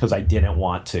it because I didn't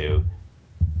want to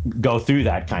go through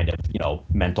that kind of, you know,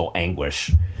 mental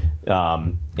anguish.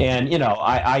 And, you know,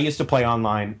 I used to play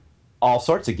online all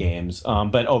sorts of games,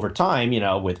 but over time, you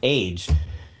know, with age,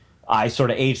 I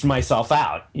sort of aged myself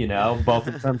out, you know, both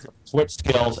in terms of Switch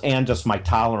skills and just my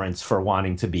tolerance for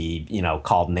wanting to be, you know,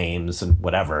 called names and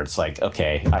whatever. It's like,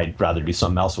 okay, I'd rather do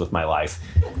something else with my life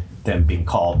than being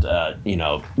called, you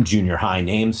know, junior high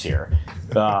names here.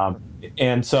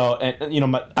 And so, you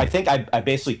know, I think I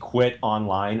basically quit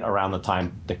online around the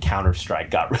time the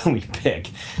Counter-Strike got really big.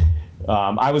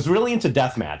 I was really into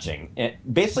deathmatching.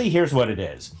 Basically, here's what it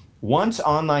is. Once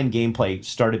online gameplay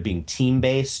started being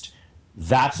team-based,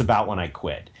 that's about when I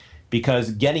quit.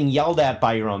 Because getting yelled at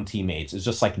by your own teammates is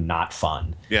just, like, not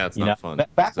fun. Yeah, it's not fun.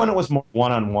 Back when it was more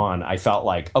one-on-one, I felt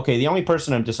like, okay, the only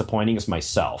person I'm disappointing is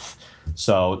myself.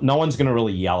 So no one's going to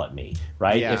really yell at me,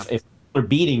 right? Yeah. If they're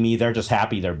beating me, they're just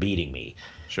happy they're beating me.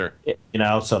 Sure. You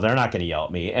know, so they're not going to yell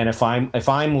at me. And if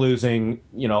I'm losing,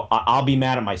 you know, I'll be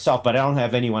mad at myself, but I don't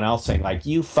have anyone else saying like,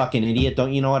 "You fucking idiot,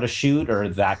 don't you know how to shoot?" or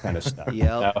that kind of stuff. Yep. You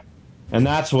know? And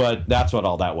that's what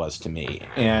all that was to me.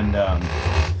 And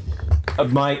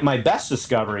my best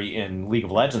discovery in League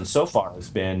of Legends so far has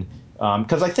been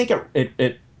because I think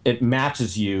it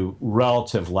matches you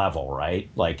relative level, right?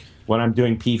 Like when I'm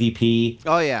doing PvP.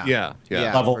 Oh yeah.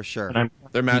 Yeah. Level for sure.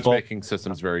 Their matchmaking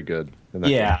system's very good. in that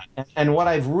Yeah, game. and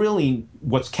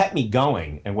what's kept me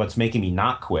going and what's making me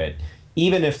not quit,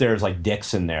 even if there's like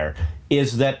dicks in there,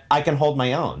 is that I can hold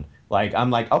my own. Like I'm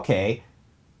like, okay,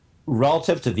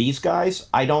 relative to these guys,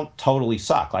 I don't totally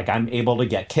suck. Like I'm able to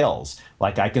get kills.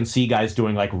 Like I can see guys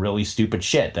doing like really stupid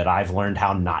shit that I've learned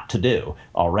how not to do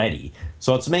already.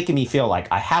 So it's making me feel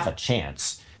like I have a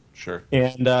chance. Sure.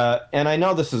 And I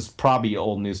know this is probably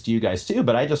old news to you guys too,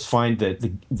 but I just find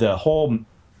that the whole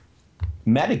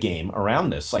metagame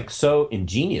around this like so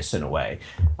ingenious in a way.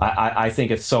 I think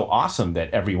it's so awesome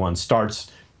that everyone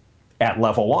starts at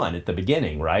level 1 at the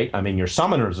beginning, right? I mean, your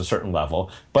summoner is a certain level,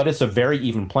 but it's a very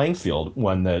even playing field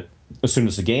as soon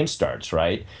as the game starts,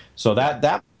 right? So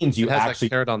that means you It has actually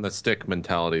that carrot on the stick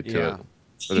mentality to Yeah. it.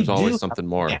 So there's always something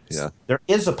more. Yeah. There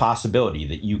is a possibility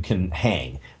that you can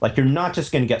hang. Like you're not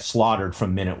just going to get slaughtered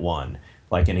from minute 1,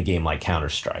 like in a game like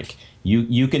Counter-Strike.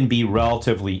 You can be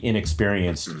relatively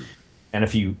inexperienced, and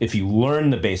if you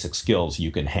learn the basic skills, you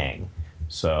can hang.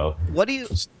 So What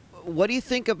do you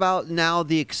think about now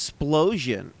the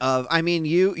explosion of, I mean,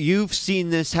 you've seen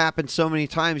this happen so many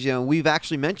times, you know, we've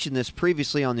actually mentioned this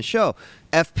previously on the show.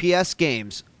 FPS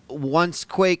games, once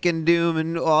Quake and Doom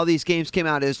and all these games came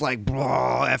out, it's like,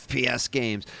 blah, FPS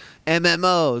games.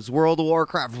 MMOs, World of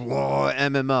Warcraft, blah,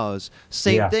 MMOs.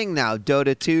 Same thing now,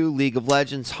 Dota 2, League of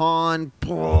Legends, Han,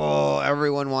 blah,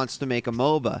 everyone wants to make a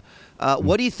MOBA.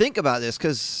 What do you think about this?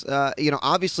 Because, you know,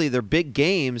 obviously they're big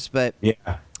games, but... yeah.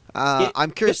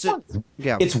 I'm curious.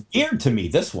 Yeah, it's weird to me.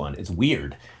 This one, it's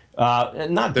weird. Not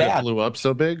Did bad. it blew up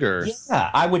so big, or Yeah,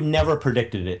 I would never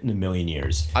predicted it in a million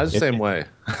years. I was the same way.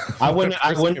 I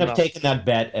wouldn't have taken that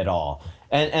bet at all.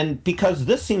 And because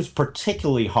this seems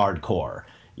particularly hardcore.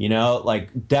 You know,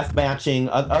 like death matching,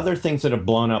 other things that have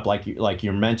blown up, like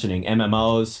you're mentioning,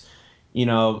 MMOs. You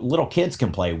know, little kids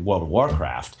can play World of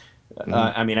Warcraft.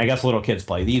 I mean, I guess little kids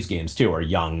play these games too, or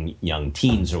young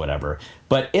teens or whatever.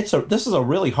 But this is a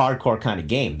really hardcore kind of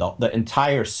game. The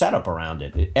entire setup around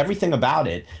it, everything about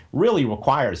it, really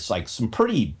requires like some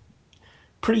pretty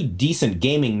decent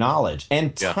gaming knowledge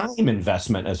and time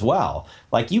investment as well.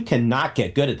 Like you cannot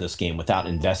get good at this game without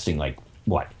investing like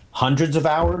what, hundreds of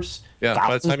hours. Yeah,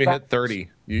 by the time you hit 30,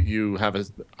 you have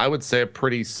I would say a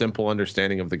pretty simple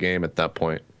understanding of the game at that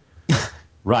point.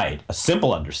 Right, a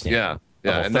simple understanding. Yeah.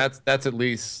 Yeah, and that's at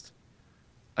least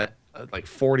like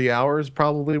 40 hours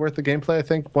probably worth of gameplay, I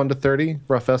think, 1 to 30,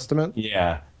 rough estimate.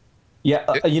 Yeah.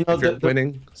 Yeah, you know, if you're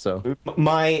winning, so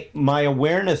my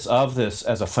awareness of this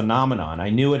as a phenomenon,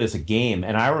 I knew it as a game,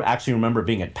 and I actually remember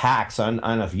being at PAX. I don't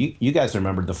know if you guys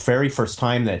remember the very first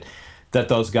time that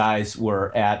those guys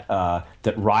were at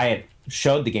that Riot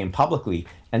showed the game publicly,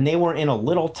 and they were in a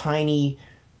little tiny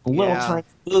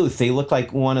booth. They looked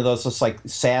like one of those just like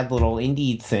sad little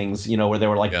indie things, you know, where they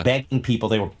were like begging people.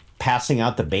 They were passing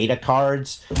out the beta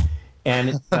cards,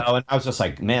 and and I was just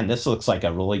like, man, this looks like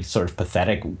a really sort of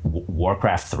pathetic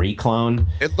Warcraft 3 clone.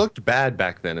 It looked bad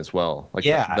back then as well. Like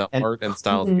the art and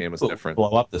style of the game was different.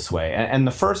 Blow up this way, and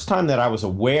the first time that I was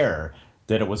aware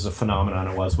that it was a phenomenon,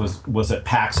 it was at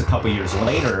PAX a couple years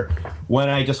later, when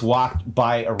I just walked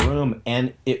by a room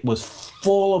and it was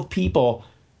full of people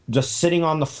just sitting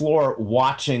on the floor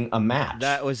watching a match.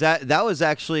 That was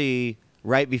actually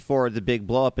right before the big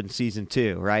blow up in season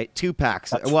 2, right? 2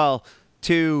 PAX. Well,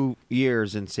 2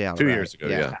 years in Seattle. 2 years ago,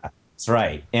 yeah. That's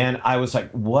right. And I was like,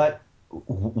 what?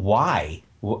 Why?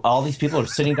 All these people are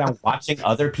sitting down watching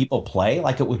other people play?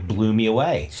 Like, it blew me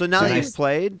away. So now that you've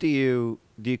played, do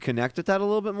you connect with that a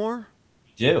little bit more?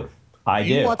 I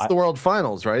do. You watched the World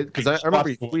Finals, right? Because I remember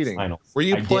you tweeting. Were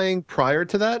you playing prior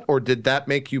to that, or did that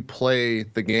make you play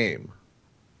the game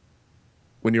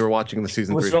when you were watching the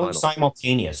season 3 finals? It was really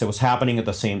simultaneous. It was happening at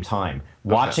the same time.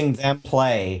 Watching them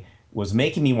play was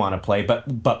making me want to play,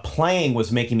 but playing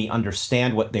was making me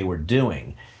understand what they were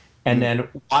doing. And then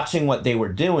watching what they were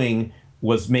doing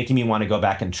was making me want to go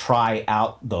back and try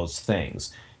out those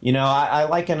things. You know, I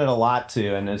liken it a lot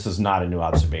to, and this is not a new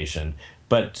observation,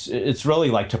 but it's really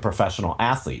like to professional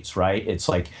athletes, right? It's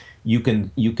like you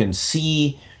can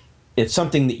see it's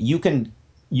something that you can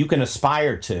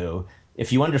aspire to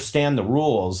if you understand the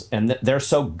rules, and they're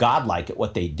so godlike at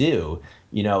what they do.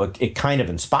 You know, it kind of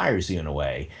inspires you in a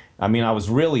way. I mean, I was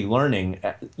really learning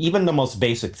even the most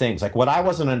basic things. Like what I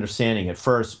wasn't understanding at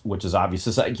first, which is obvious,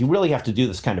 is like you really have to do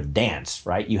this kind of dance,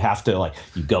 right? You have to, like,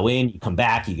 you go in, you come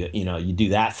back, you do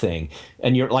that thing,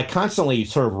 and you're like constantly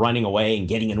sort of running away and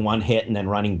getting in one hit and then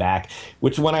running back,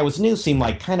 which when I was new seemed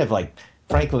like kind of like,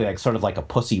 frankly, like sort of like a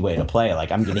pussy way to play.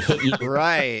 Like, I'm going to hit you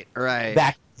right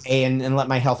back and let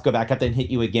my health go back up, then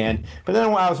hit you again. But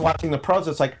then when I was watching the pros,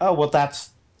 it's like, oh, well, that's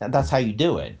how you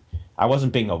do it. I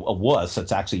wasn't being a wuss.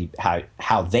 That's actually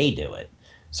how they do it.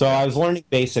 So I was learning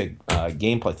basic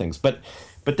gameplay things, but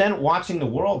then watching the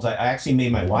Worlds, I actually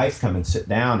made my wife come and sit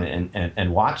down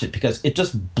and watch it, because it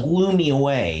just blew me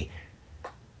away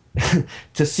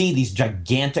to see these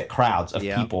gigantic crowds of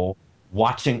people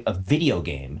watching a video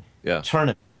game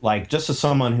tournament. Like, just as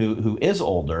someone who is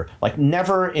older, like,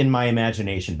 never in my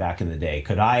imagination back in the day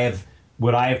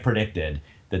would I have predicted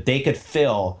that they could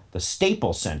fill the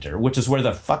Staples Center, which is where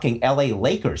the fucking LA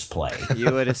Lakers play.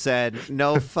 You would have said,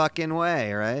 no fucking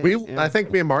way, right? I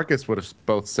think me and Marcus would have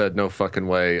both said no fucking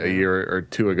way a year or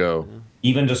two ago.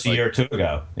 Even just a year or two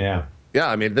ago, yeah. Yeah,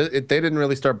 I mean, they didn't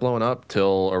really start blowing up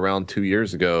till around 2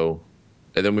 years ago.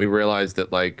 And then we realized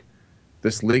that, like,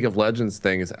 this League of Legends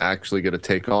thing is actually going to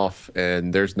take off,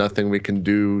 and there's nothing we can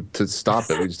do to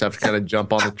stop it. We just have to kind of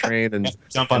jump on the train and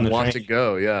watch it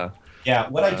go. Yeah. Yeah.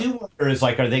 What I do wonder is,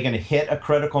 like, are they going to hit a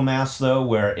critical mass though,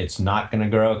 where it's not going to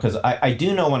grow? Because I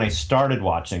do know when I started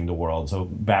watching the World, so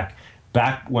back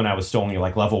when I was still only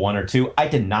like level 1 or 2, I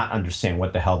did not understand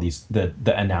what the hell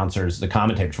the announcers, the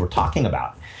commentators were talking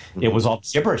about. It was all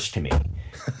gibberish to me.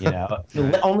 You know,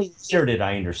 only later did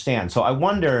I understand. So I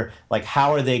wonder, like,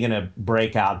 how are they going to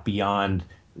break out beyond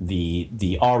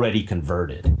the already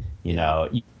converted? You know,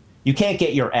 you can't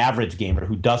get your average gamer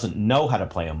who doesn't know how to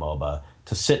play a MOBA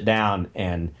to sit down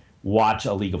and watch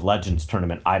a League of Legends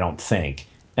tournament, I don't think,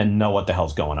 and know what the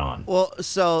hell's going on. Well,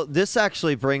 so this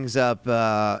actually brings up,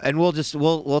 and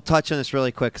we'll touch on this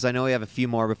really quick, because I know we have a few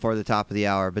more before the top of the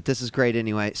hour, but this is great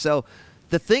anyway. So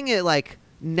the thing is, like,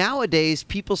 nowadays,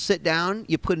 people sit down,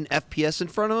 you put an FPS in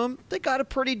front of them, they got a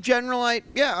pretty general, like,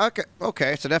 yeah,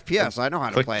 okay, it's an FPS, I know how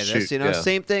to play this, you know.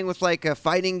 Same thing with, like, a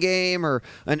fighting game or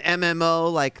an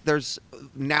MMO. Like, there's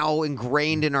now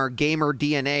ingrained in our gamer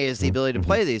DNA is the ability to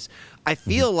play these. I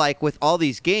feel like with all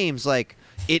these games, like,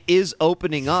 it is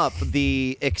opening up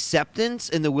the acceptance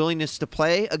and the willingness to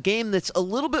play a game that's a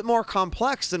little bit more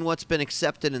complex than what's been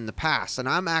accepted in the past, and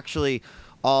I'm actually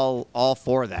all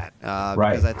for that,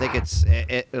 because I think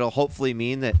it'll hopefully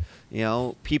mean that, you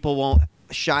know, people won't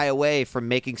shy away from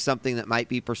making something that might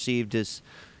be perceived as,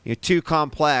 you know, too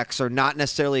complex or not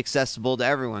necessarily accessible to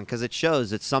everyone, because it shows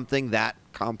that something that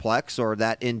complex or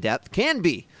that in-depth can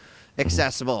be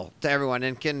accessible to everyone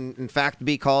and can in fact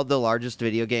be called the largest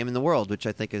video game in the world, which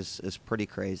I think is pretty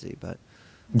crazy. But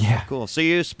yeah, cool. So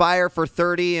you aspire for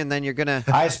 30, and then you're gonna.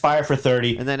 I aspire for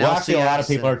 30, and then actually, a lot of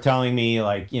people are telling me,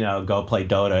 like, you know, go play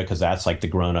Dota, because that's like the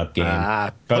grown-up game.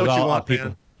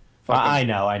 People. I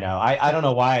know. I don't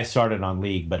know why I started on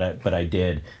League, but I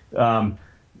did.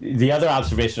 The other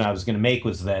observation I was going to make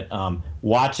was that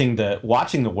watching the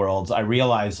Worlds, I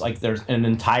realized, like, there's an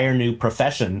entire new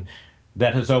profession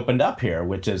that has opened up here,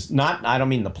 which is not, I don't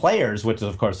mean the players, which is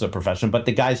of course the profession, but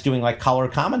the guys doing like color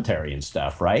commentary and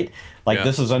stuff, right? Like,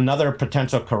 this is another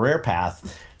potential career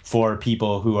path for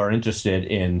people who are interested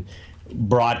in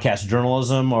broadcast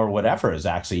journalism or whatever, is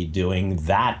actually doing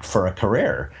that for a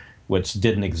career, which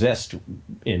didn't exist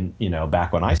in, you know,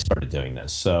 back when I started doing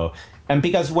this. So, and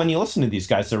because when you listen to these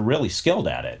guys, they're really skilled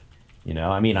at it. You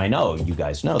know, I mean, I know you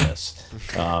guys know this,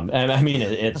 and I mean,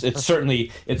 it's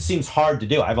certainly, it seems hard to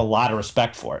do. I have a lot of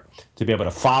respect for it, to be able to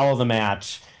follow the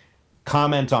match,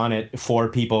 comment on it for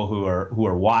people who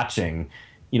are watching.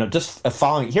 You know, just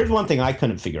following. Here's one thing I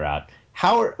couldn't figure out: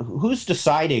 who's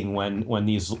deciding when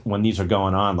these are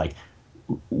going on, like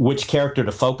which character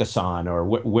to focus on or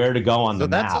where to go on the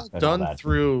map. So that's all done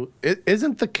through.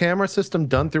 Isn't the camera system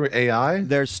done through AI?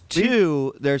 There's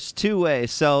two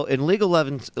ways. So in League of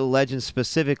Legends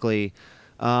specifically,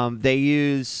 they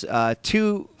use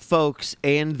two folks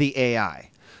and the AI.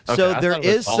 So there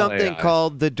is something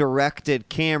called the directed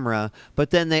camera, but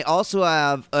then they also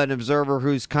have an observer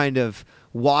who's kind of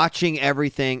watching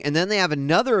everything, and then they have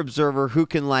another observer who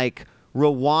can like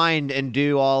rewind and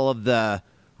do all of the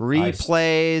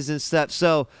replays and stuff.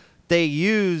 So they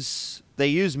use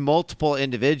multiple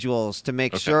individuals to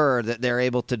make sure that they're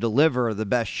able to deliver the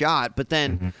best shot. But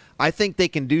then I think they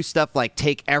can do stuff like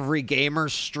take every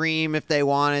gamer's stream if they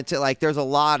wanted to. Like, there's a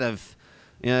lot of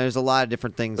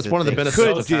different things. That's one of the benefits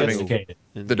of having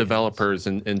the developers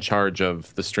in charge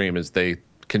of the stream, is they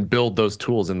can build those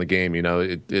tools in the game. You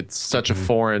know, it's such a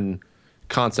foreign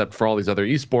concept for all these other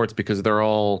esports, because they're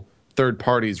all third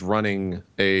parties running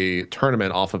a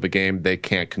tournament off of a game they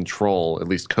can't control, at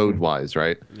least code wise,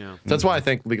 right? Yeah. So that's why I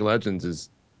think League of Legends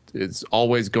is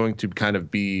always going to kind of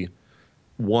be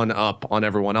one up on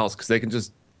everyone else, because they can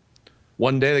just,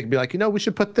 one day they can be like, you know, we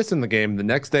should put this in the game. The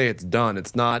next day it's done.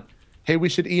 It's not, hey, we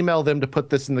should email them to put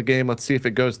this in the game. Let's see if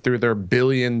it goes through their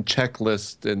billion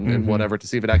checklist and whatever to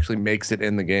see if it actually makes it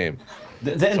in the game.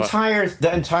 The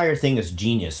entire thing is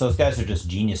genius. Those guys are just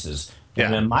geniuses Yeah.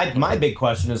 And then my big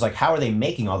question is like, how are they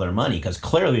making all their money? Because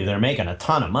clearly they're making a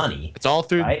ton of money. It's all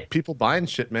through right? people buying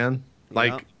shit, man.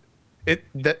 Like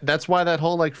Yep. that's why that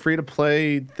whole like free to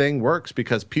play thing works,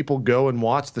 because people go and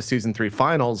watch the season 3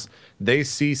 finals. They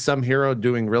see some hero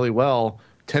doing really well.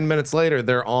 10 minutes later,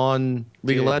 they're on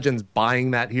League of Legends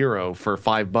buying that hero for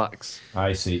 $5.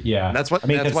 I see. Yeah. And that's what. I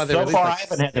mean, that's why they so released, far like, I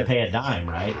haven't had to pay a dime,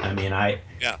 right? I mean,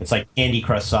 Yeah. it's like Candy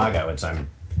Crush Saga, which I'm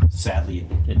sadly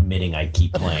admitting I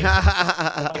keep playing.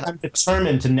 I'm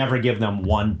determined to never give them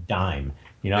one dime.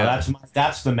 You know, Yeah.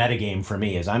 that's the metagame for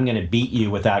me, is I'm going to beat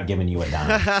you without giving you a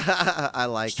dime. I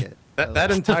like it.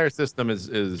 That entire system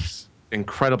is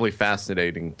incredibly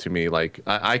fascinating to me. Like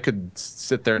I could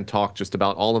sit there and talk just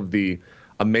about all of the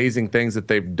amazing things that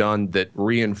they've done that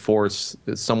reinforce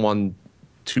someone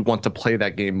to want to play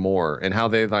that game more, and how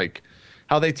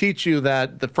they teach you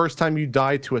that the first time you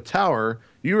die to a tower,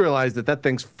 you realize that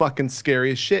thing's fucking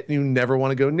scary as shit and you never want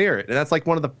to go near it. And that's like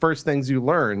one of the first things you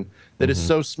learn that is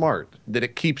so smart, that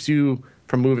it keeps you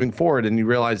from moving forward, and you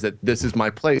realize that this is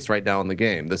my place right now in the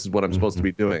game. This is what I'm supposed to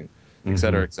be doing, et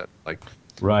cetera, et cetera. Like,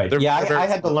 right. Yeah, I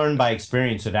had to learn by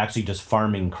experience that actually just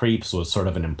farming creeps was sort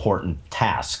of an important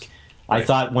task. I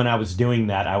thought when I was doing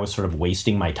that, I was sort of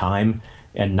wasting my time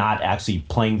and not actually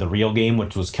playing the real game,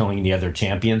 which was killing the other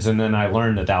champions. And then I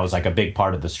learned that was like a big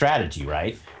part of the strategy,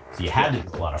 right? So you had to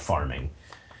do a lot of farming.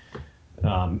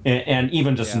 And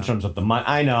even just in terms of the money,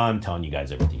 I know I'm telling you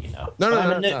guys everything you know. No.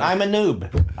 I'm a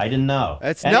noob. I didn't know.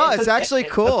 It's actually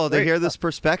cool to hear this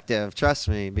perspective. Trust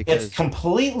me, because it's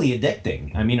completely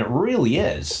addicting. I mean, it really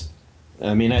is.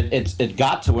 I mean, it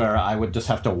got to where I would just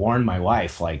have to warn my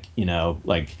wife, like, you know,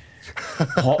 like,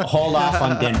 hold off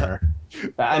on dinner.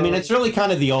 I mean, it's really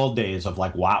kind of the old days of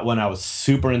like WoW, when I was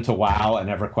super into WoW and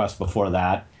EverQuest before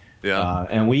that. Yeah.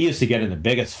 And we used to get in the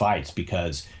biggest fights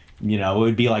because, you know, it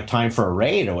would be like time for a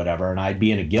raid or whatever, and I'd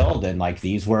be in a guild, and like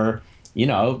these were, you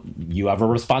know, you have a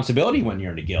responsibility when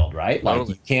you're in a guild, right? Like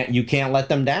you can't let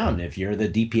them down. If you're the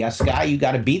DPS guy, you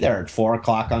got to be there at 4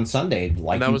 o'clock on Sunday,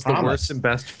 like and that was the worst and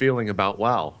best feeling about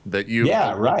WoW, that you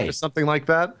something like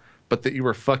that, but that you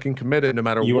were fucking committed no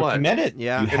matter what. You were committed.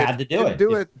 Yeah. You had to do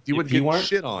it. You would get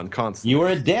shit on constantly. You were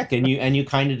a dick, and you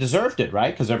kind of deserved it,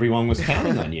 right? Because everyone was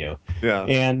counting on you. Yeah.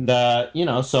 And you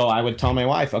know, so I would tell my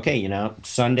wife, okay, you know,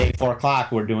 Sunday 4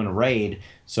 o'clock we're doing a raid,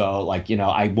 so like, you know,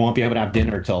 I won't be able to have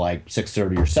dinner till like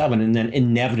 6:30 or 7, and then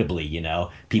inevitably, you know,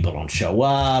 people don't show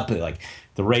up. Like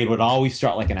the raid would always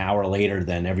start like an hour later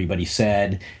than everybody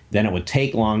said. Then it would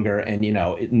take longer, and you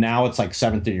know, now it's like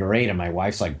 7:30 or 8, and my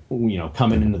wife's like, you know,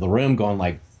 coming into the room going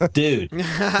like, dude,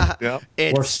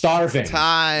 we're starving.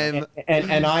 Time.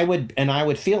 And I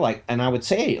would feel like, and I would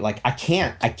say like, I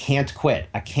can't quit.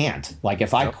 I can't. Like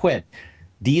if I quit,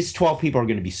 these 12 people are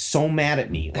going to be so mad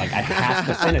at me. Like I have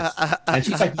to finish. And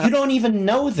she's like, you don't even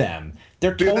know them.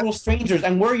 They're total strangers,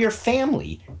 and we're your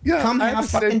family. Yeah, come I have had the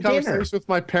fucking same dinner. conversation with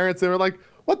my parents. They were like,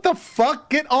 "What the fuck?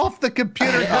 Get off the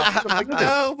computer!" I'm like,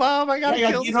 "No, Mom, I gotta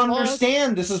kill you don't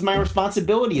understand. This is my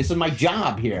responsibility. This is my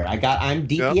job here. I'm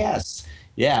DPS.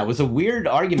 Yeah, it was a weird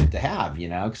argument to have, you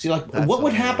know, because you're like, what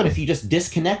would happen if you just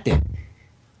disconnected?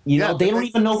 You know, they don't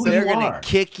even know who you are. They're gonna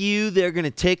kick you. They're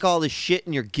gonna take all the shit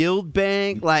in your guild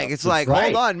bank. Like it's like,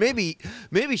 hold on, maybe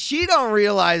she don't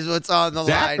realize what's on the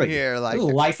line here. Like this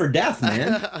is life or death,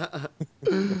 man.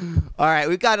 All right,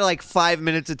 we've got like 5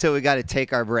 minutes until we got to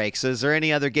take our break. So, is there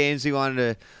any other games you wanted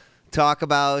to talk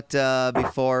about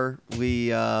before we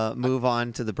move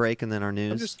on to the break and then our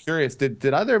news? I'm just curious. Did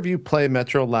either of you play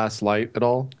Metro Last Light at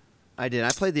all? I did. I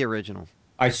played the original.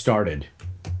 I started.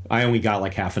 I only got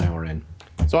like half an hour in.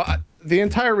 So the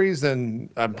entire reason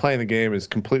I'm playing the game is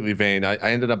completely vain. I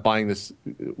ended up buying this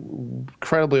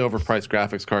incredibly overpriced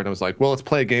graphics card, and I was like, well, let's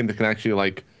play a game that can actually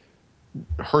like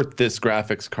hurt this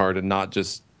graphics card and not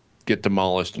just get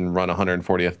demolished and run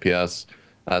 140 FPS.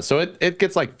 So it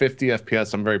gets like 50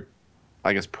 FPS. I'm very,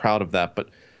 I guess, proud of that. But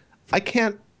I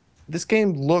can't. This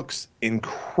game looks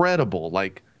incredible.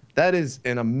 Like that is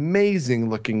an amazing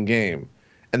looking game,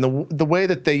 and the way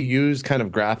that they use kind of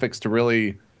graphics to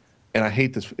really. And I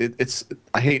hate this.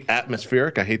 I hate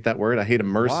atmospheric. I hate that word. I hate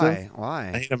immersive.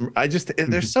 Why?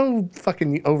 They're so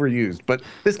fucking overused. But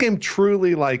this game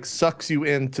truly like sucks you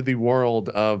into the world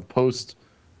of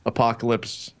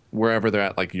post-apocalypse wherever they're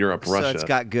at, like Europe, Russia. So it's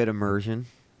got good immersion.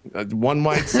 One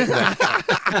might say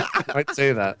that. Might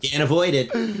say that. Can't avoid it.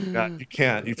 Yeah, you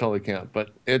can't. You totally can't.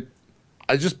 But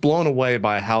I'm just blown away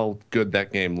by how good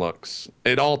that game looks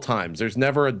at all times. There's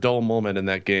never a dull moment in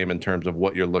that game in terms of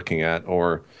what you're looking at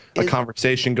or a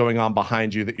conversation going on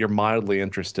behind you that you're mildly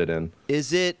interested in.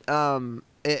 Is it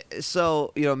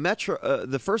so, you know, Metro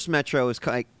the first Metro is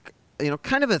kind of,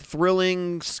 kind of a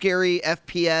thrilling, scary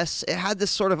FPS. It had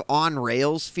this sort of on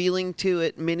rails feeling to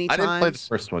it many times. I didn't play the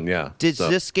first one, yeah.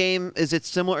 This game, is it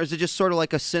similar? Or is it just sort of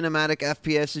like a cinematic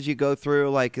FPS as you go through?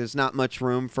 Like, there's not much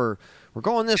room for, we're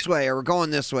going this way, or we're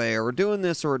going this way, or we're doing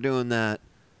this, or we're doing that.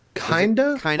 Kind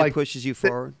of like, pushes you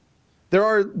forward. There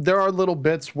are little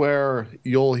bits where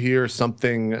you'll hear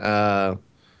something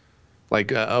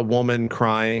like a woman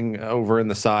crying over in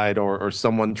the side, or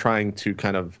someone trying to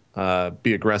kind of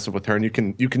be aggressive with her, and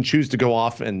you can choose to go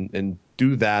off and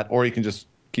do that, or you can just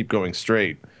keep going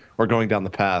straight or going down the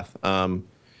path.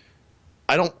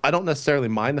 I don't necessarily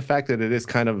mind the fact that it is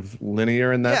kind of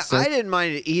linear in that sense. I didn't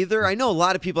mind it either. I know a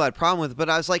lot of people had a problem with it, but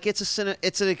I was like, it's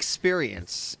an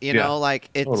experience, you know, like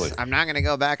it's. Totally. I'm not going to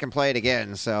go back and play it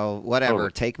again, so whatever.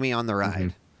 Totally. Take me on the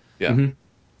ride. Mm-hmm. Yeah.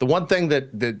 The one thing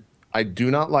that I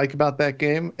do not like about that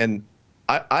game, and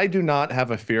I do not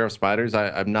have a fear of spiders.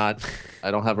 I don't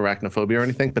have arachnophobia or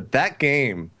anything, but that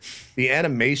game, the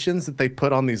animations that they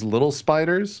put on these little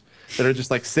spiders that are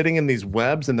just like sitting in these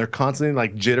webs, and they're constantly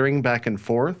like jittering back and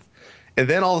forth. And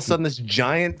then all of a sudden this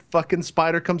giant fucking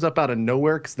spider comes up out of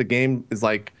nowhere, because the game is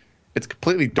like, it's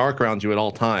completely dark around you at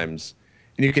all times.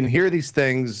 And you can hear these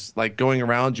things like going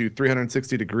around you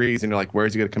 360 degrees, and you're like,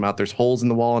 where's he going to come out? There's holes in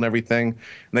the wall and everything. And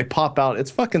they pop out.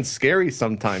 It's fucking scary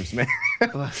sometimes, man. I'm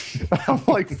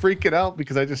like freaking out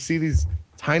because I just see these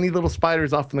tiny little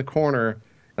spiders off in the corner,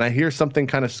 and I hear something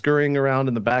kind of scurrying around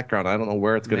in the background. I don't know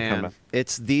where it's going to come out.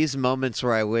 It's these moments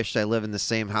where I wish I live in the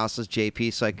same house as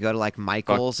JP, so I could go to like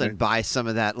Michael's and buy some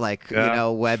of that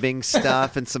webbing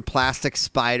stuff and some plastic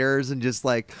spiders, and just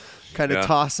like kind of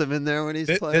toss him in there when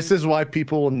he's playing. This is why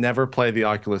people will never play the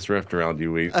Oculus Rift around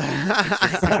you, Wheat.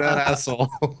 That asshole.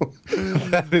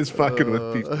 That is fucking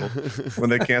with people when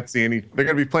they can't see any. They're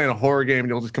going to be playing a horror game, and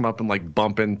you'll just come up and like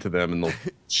bump into them, and they'll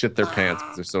shit their pants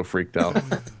because they're so freaked out.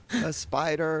 The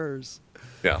spiders.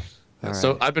 Yeah.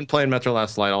 So I've been playing Metro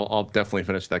Last Light. I'll definitely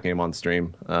finish that game on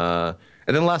stream. And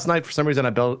then last night, for some reason, I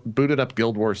booted up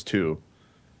Guild Wars 2.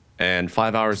 And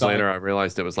 5 hours later, I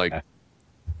realized it was like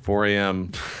 4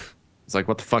 a.m. It's like,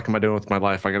 what the fuck am I doing with my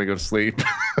life? I got to go to sleep.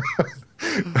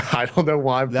 I don't know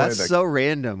why I'm playing that. That's so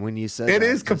random when you said that. It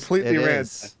is completely random.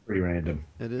 That's pretty random.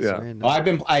 It is random.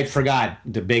 Well, I forgot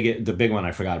the big one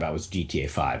I forgot about was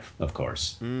GTA 5, of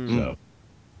course. So.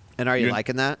 And are you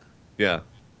liking that? Yeah.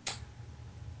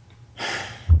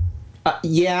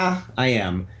 Yeah, I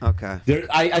am. Okay.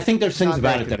 I think there's things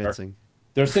about it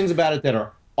that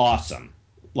are awesome,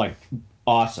 like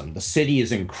awesome. The city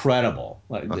is incredible.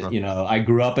 Like I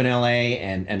grew up in LA,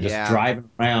 and just driving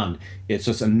around, it's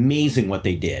just amazing what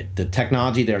they did. The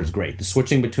technology there is great. The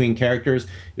switching between characters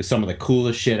is some of the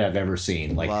coolest shit I've ever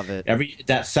seen. Like, love it.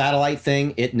 That satellite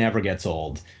thing, it never gets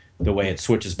old. The way it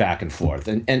switches back and forth,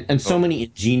 and so many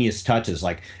ingenious touches,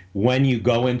 like when you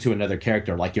go into another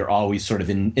character, like you're always sort of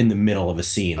in the middle of a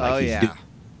scene. Like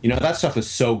that stuff is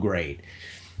so great.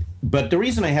 But the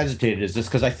reason I hesitated is this,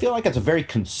 because I feel like it's a very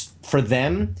for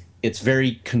them, it's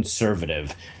very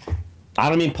conservative. I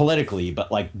don't mean politically,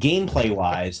 but like gameplay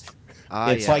wise,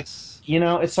 it's like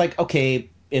it's like, okay,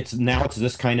 it's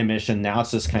this kind of mission, now it's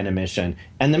this kind of mission,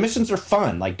 and the missions are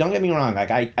fun. Like, don't get me wrong,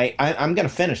 like I'm gonna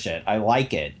finish it. I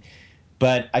like it.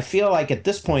 But I feel like at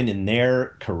this point in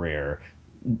their career,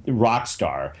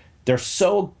 Rockstar, they're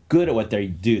so good at what they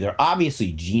do. They're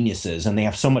obviously geniuses, and they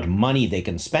have so much money they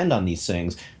can spend on these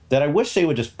things, that I wish they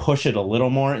would just push it a little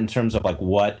more in terms of like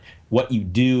what you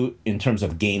do in terms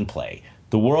of gameplay.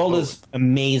 The world is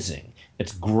amazing.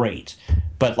 It's great.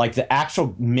 But like the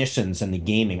actual missions and the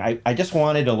gaming, I just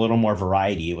wanted a little more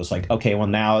variety. It was like, okay, well,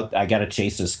 now I got to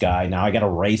chase this guy. Now I got to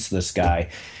race this guy.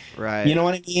 Right. You know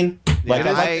what I mean? Like,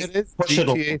 it is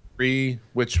GTA 3,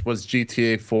 which was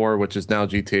GTA 4, which is now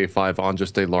GTA 5 on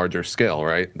just a larger scale,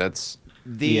 right? That's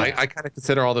I kind of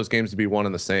consider all those games to be one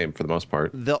and the same for the most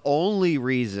part. The only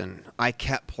reason I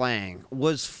kept playing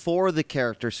was for the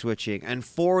character switching and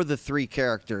for the 3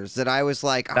 characters that I was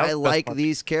like, I like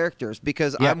these characters,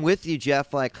 because I'm with you,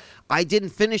 Jeff. Like, I didn't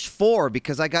finish 4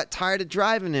 because I got tired of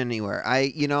driving anywhere.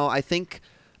 I think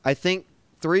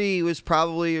 3 was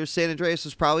probably, or San Andreas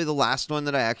was probably the last one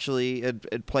that I actually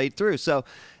had played through. So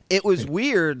it was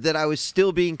weird that I was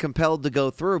still being compelled to go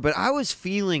through, but I was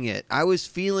feeling it. I was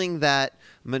feeling that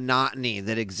monotony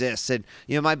that exists. And,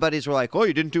 my buddies were like, oh,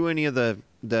 you didn't do any of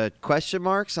the question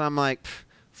marks? And I'm like,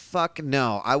 fuck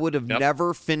no. I would have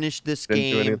never finished this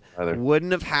game.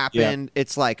 Wouldn't have happened.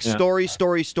 It's like story,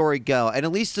 go. And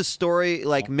at least the story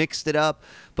like mixed it up,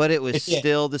 but it was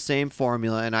still the same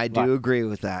formula. And I do agree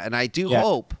with that. And I do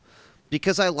hope,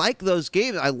 because I like those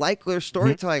games. I like their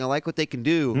storytelling. I like what they can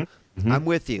do. I'm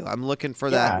with you. I'm looking for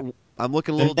that. I'm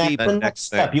looking a little The deeper. next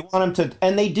step. You want them to,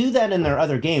 and they do that in their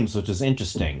other games, which is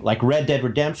interesting. Like Red Dead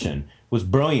Redemption was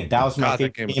brilliant. That was my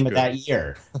favorite game of that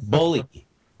year. Bully,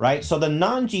 right? So the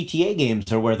non-GTA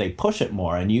games are where they push it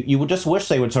more, and you would just wish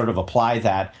they would sort of apply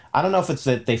that. I don't know if it's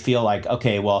that they feel like,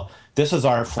 okay, well, this is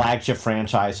our flagship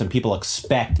franchise, and people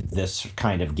expect this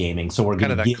kind of gaming, so we're kind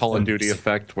going of that Call of Duty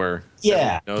effect where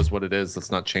everyone knows what it is. Let's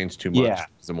not change too much. Yeah,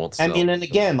 It won't sell. and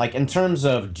again, like in terms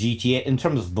of GTA, in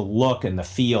terms of the look and the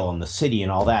feel and the city and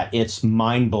all that, it's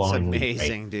mind-blowing. It's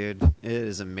amazing, dude. It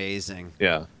is amazing.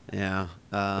 Yeah. Yeah,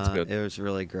 good. it was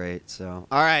really great. So,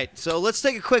 all right, so let's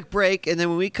take a quick break, and then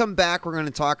when we come back, we're going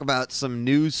to talk about some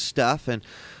news stuff, and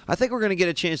I think we're going to get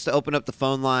a chance to open up the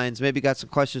phone lines. Maybe you got some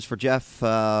questions for Jeff,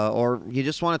 or you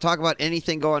just want to talk about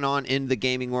anything going on in the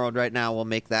gaming world right now. We'll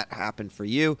make that happen for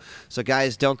you. So,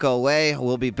 guys, don't go away.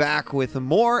 We'll be back with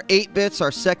more 8 Bits,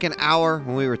 our second hour,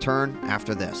 when we return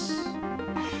after this.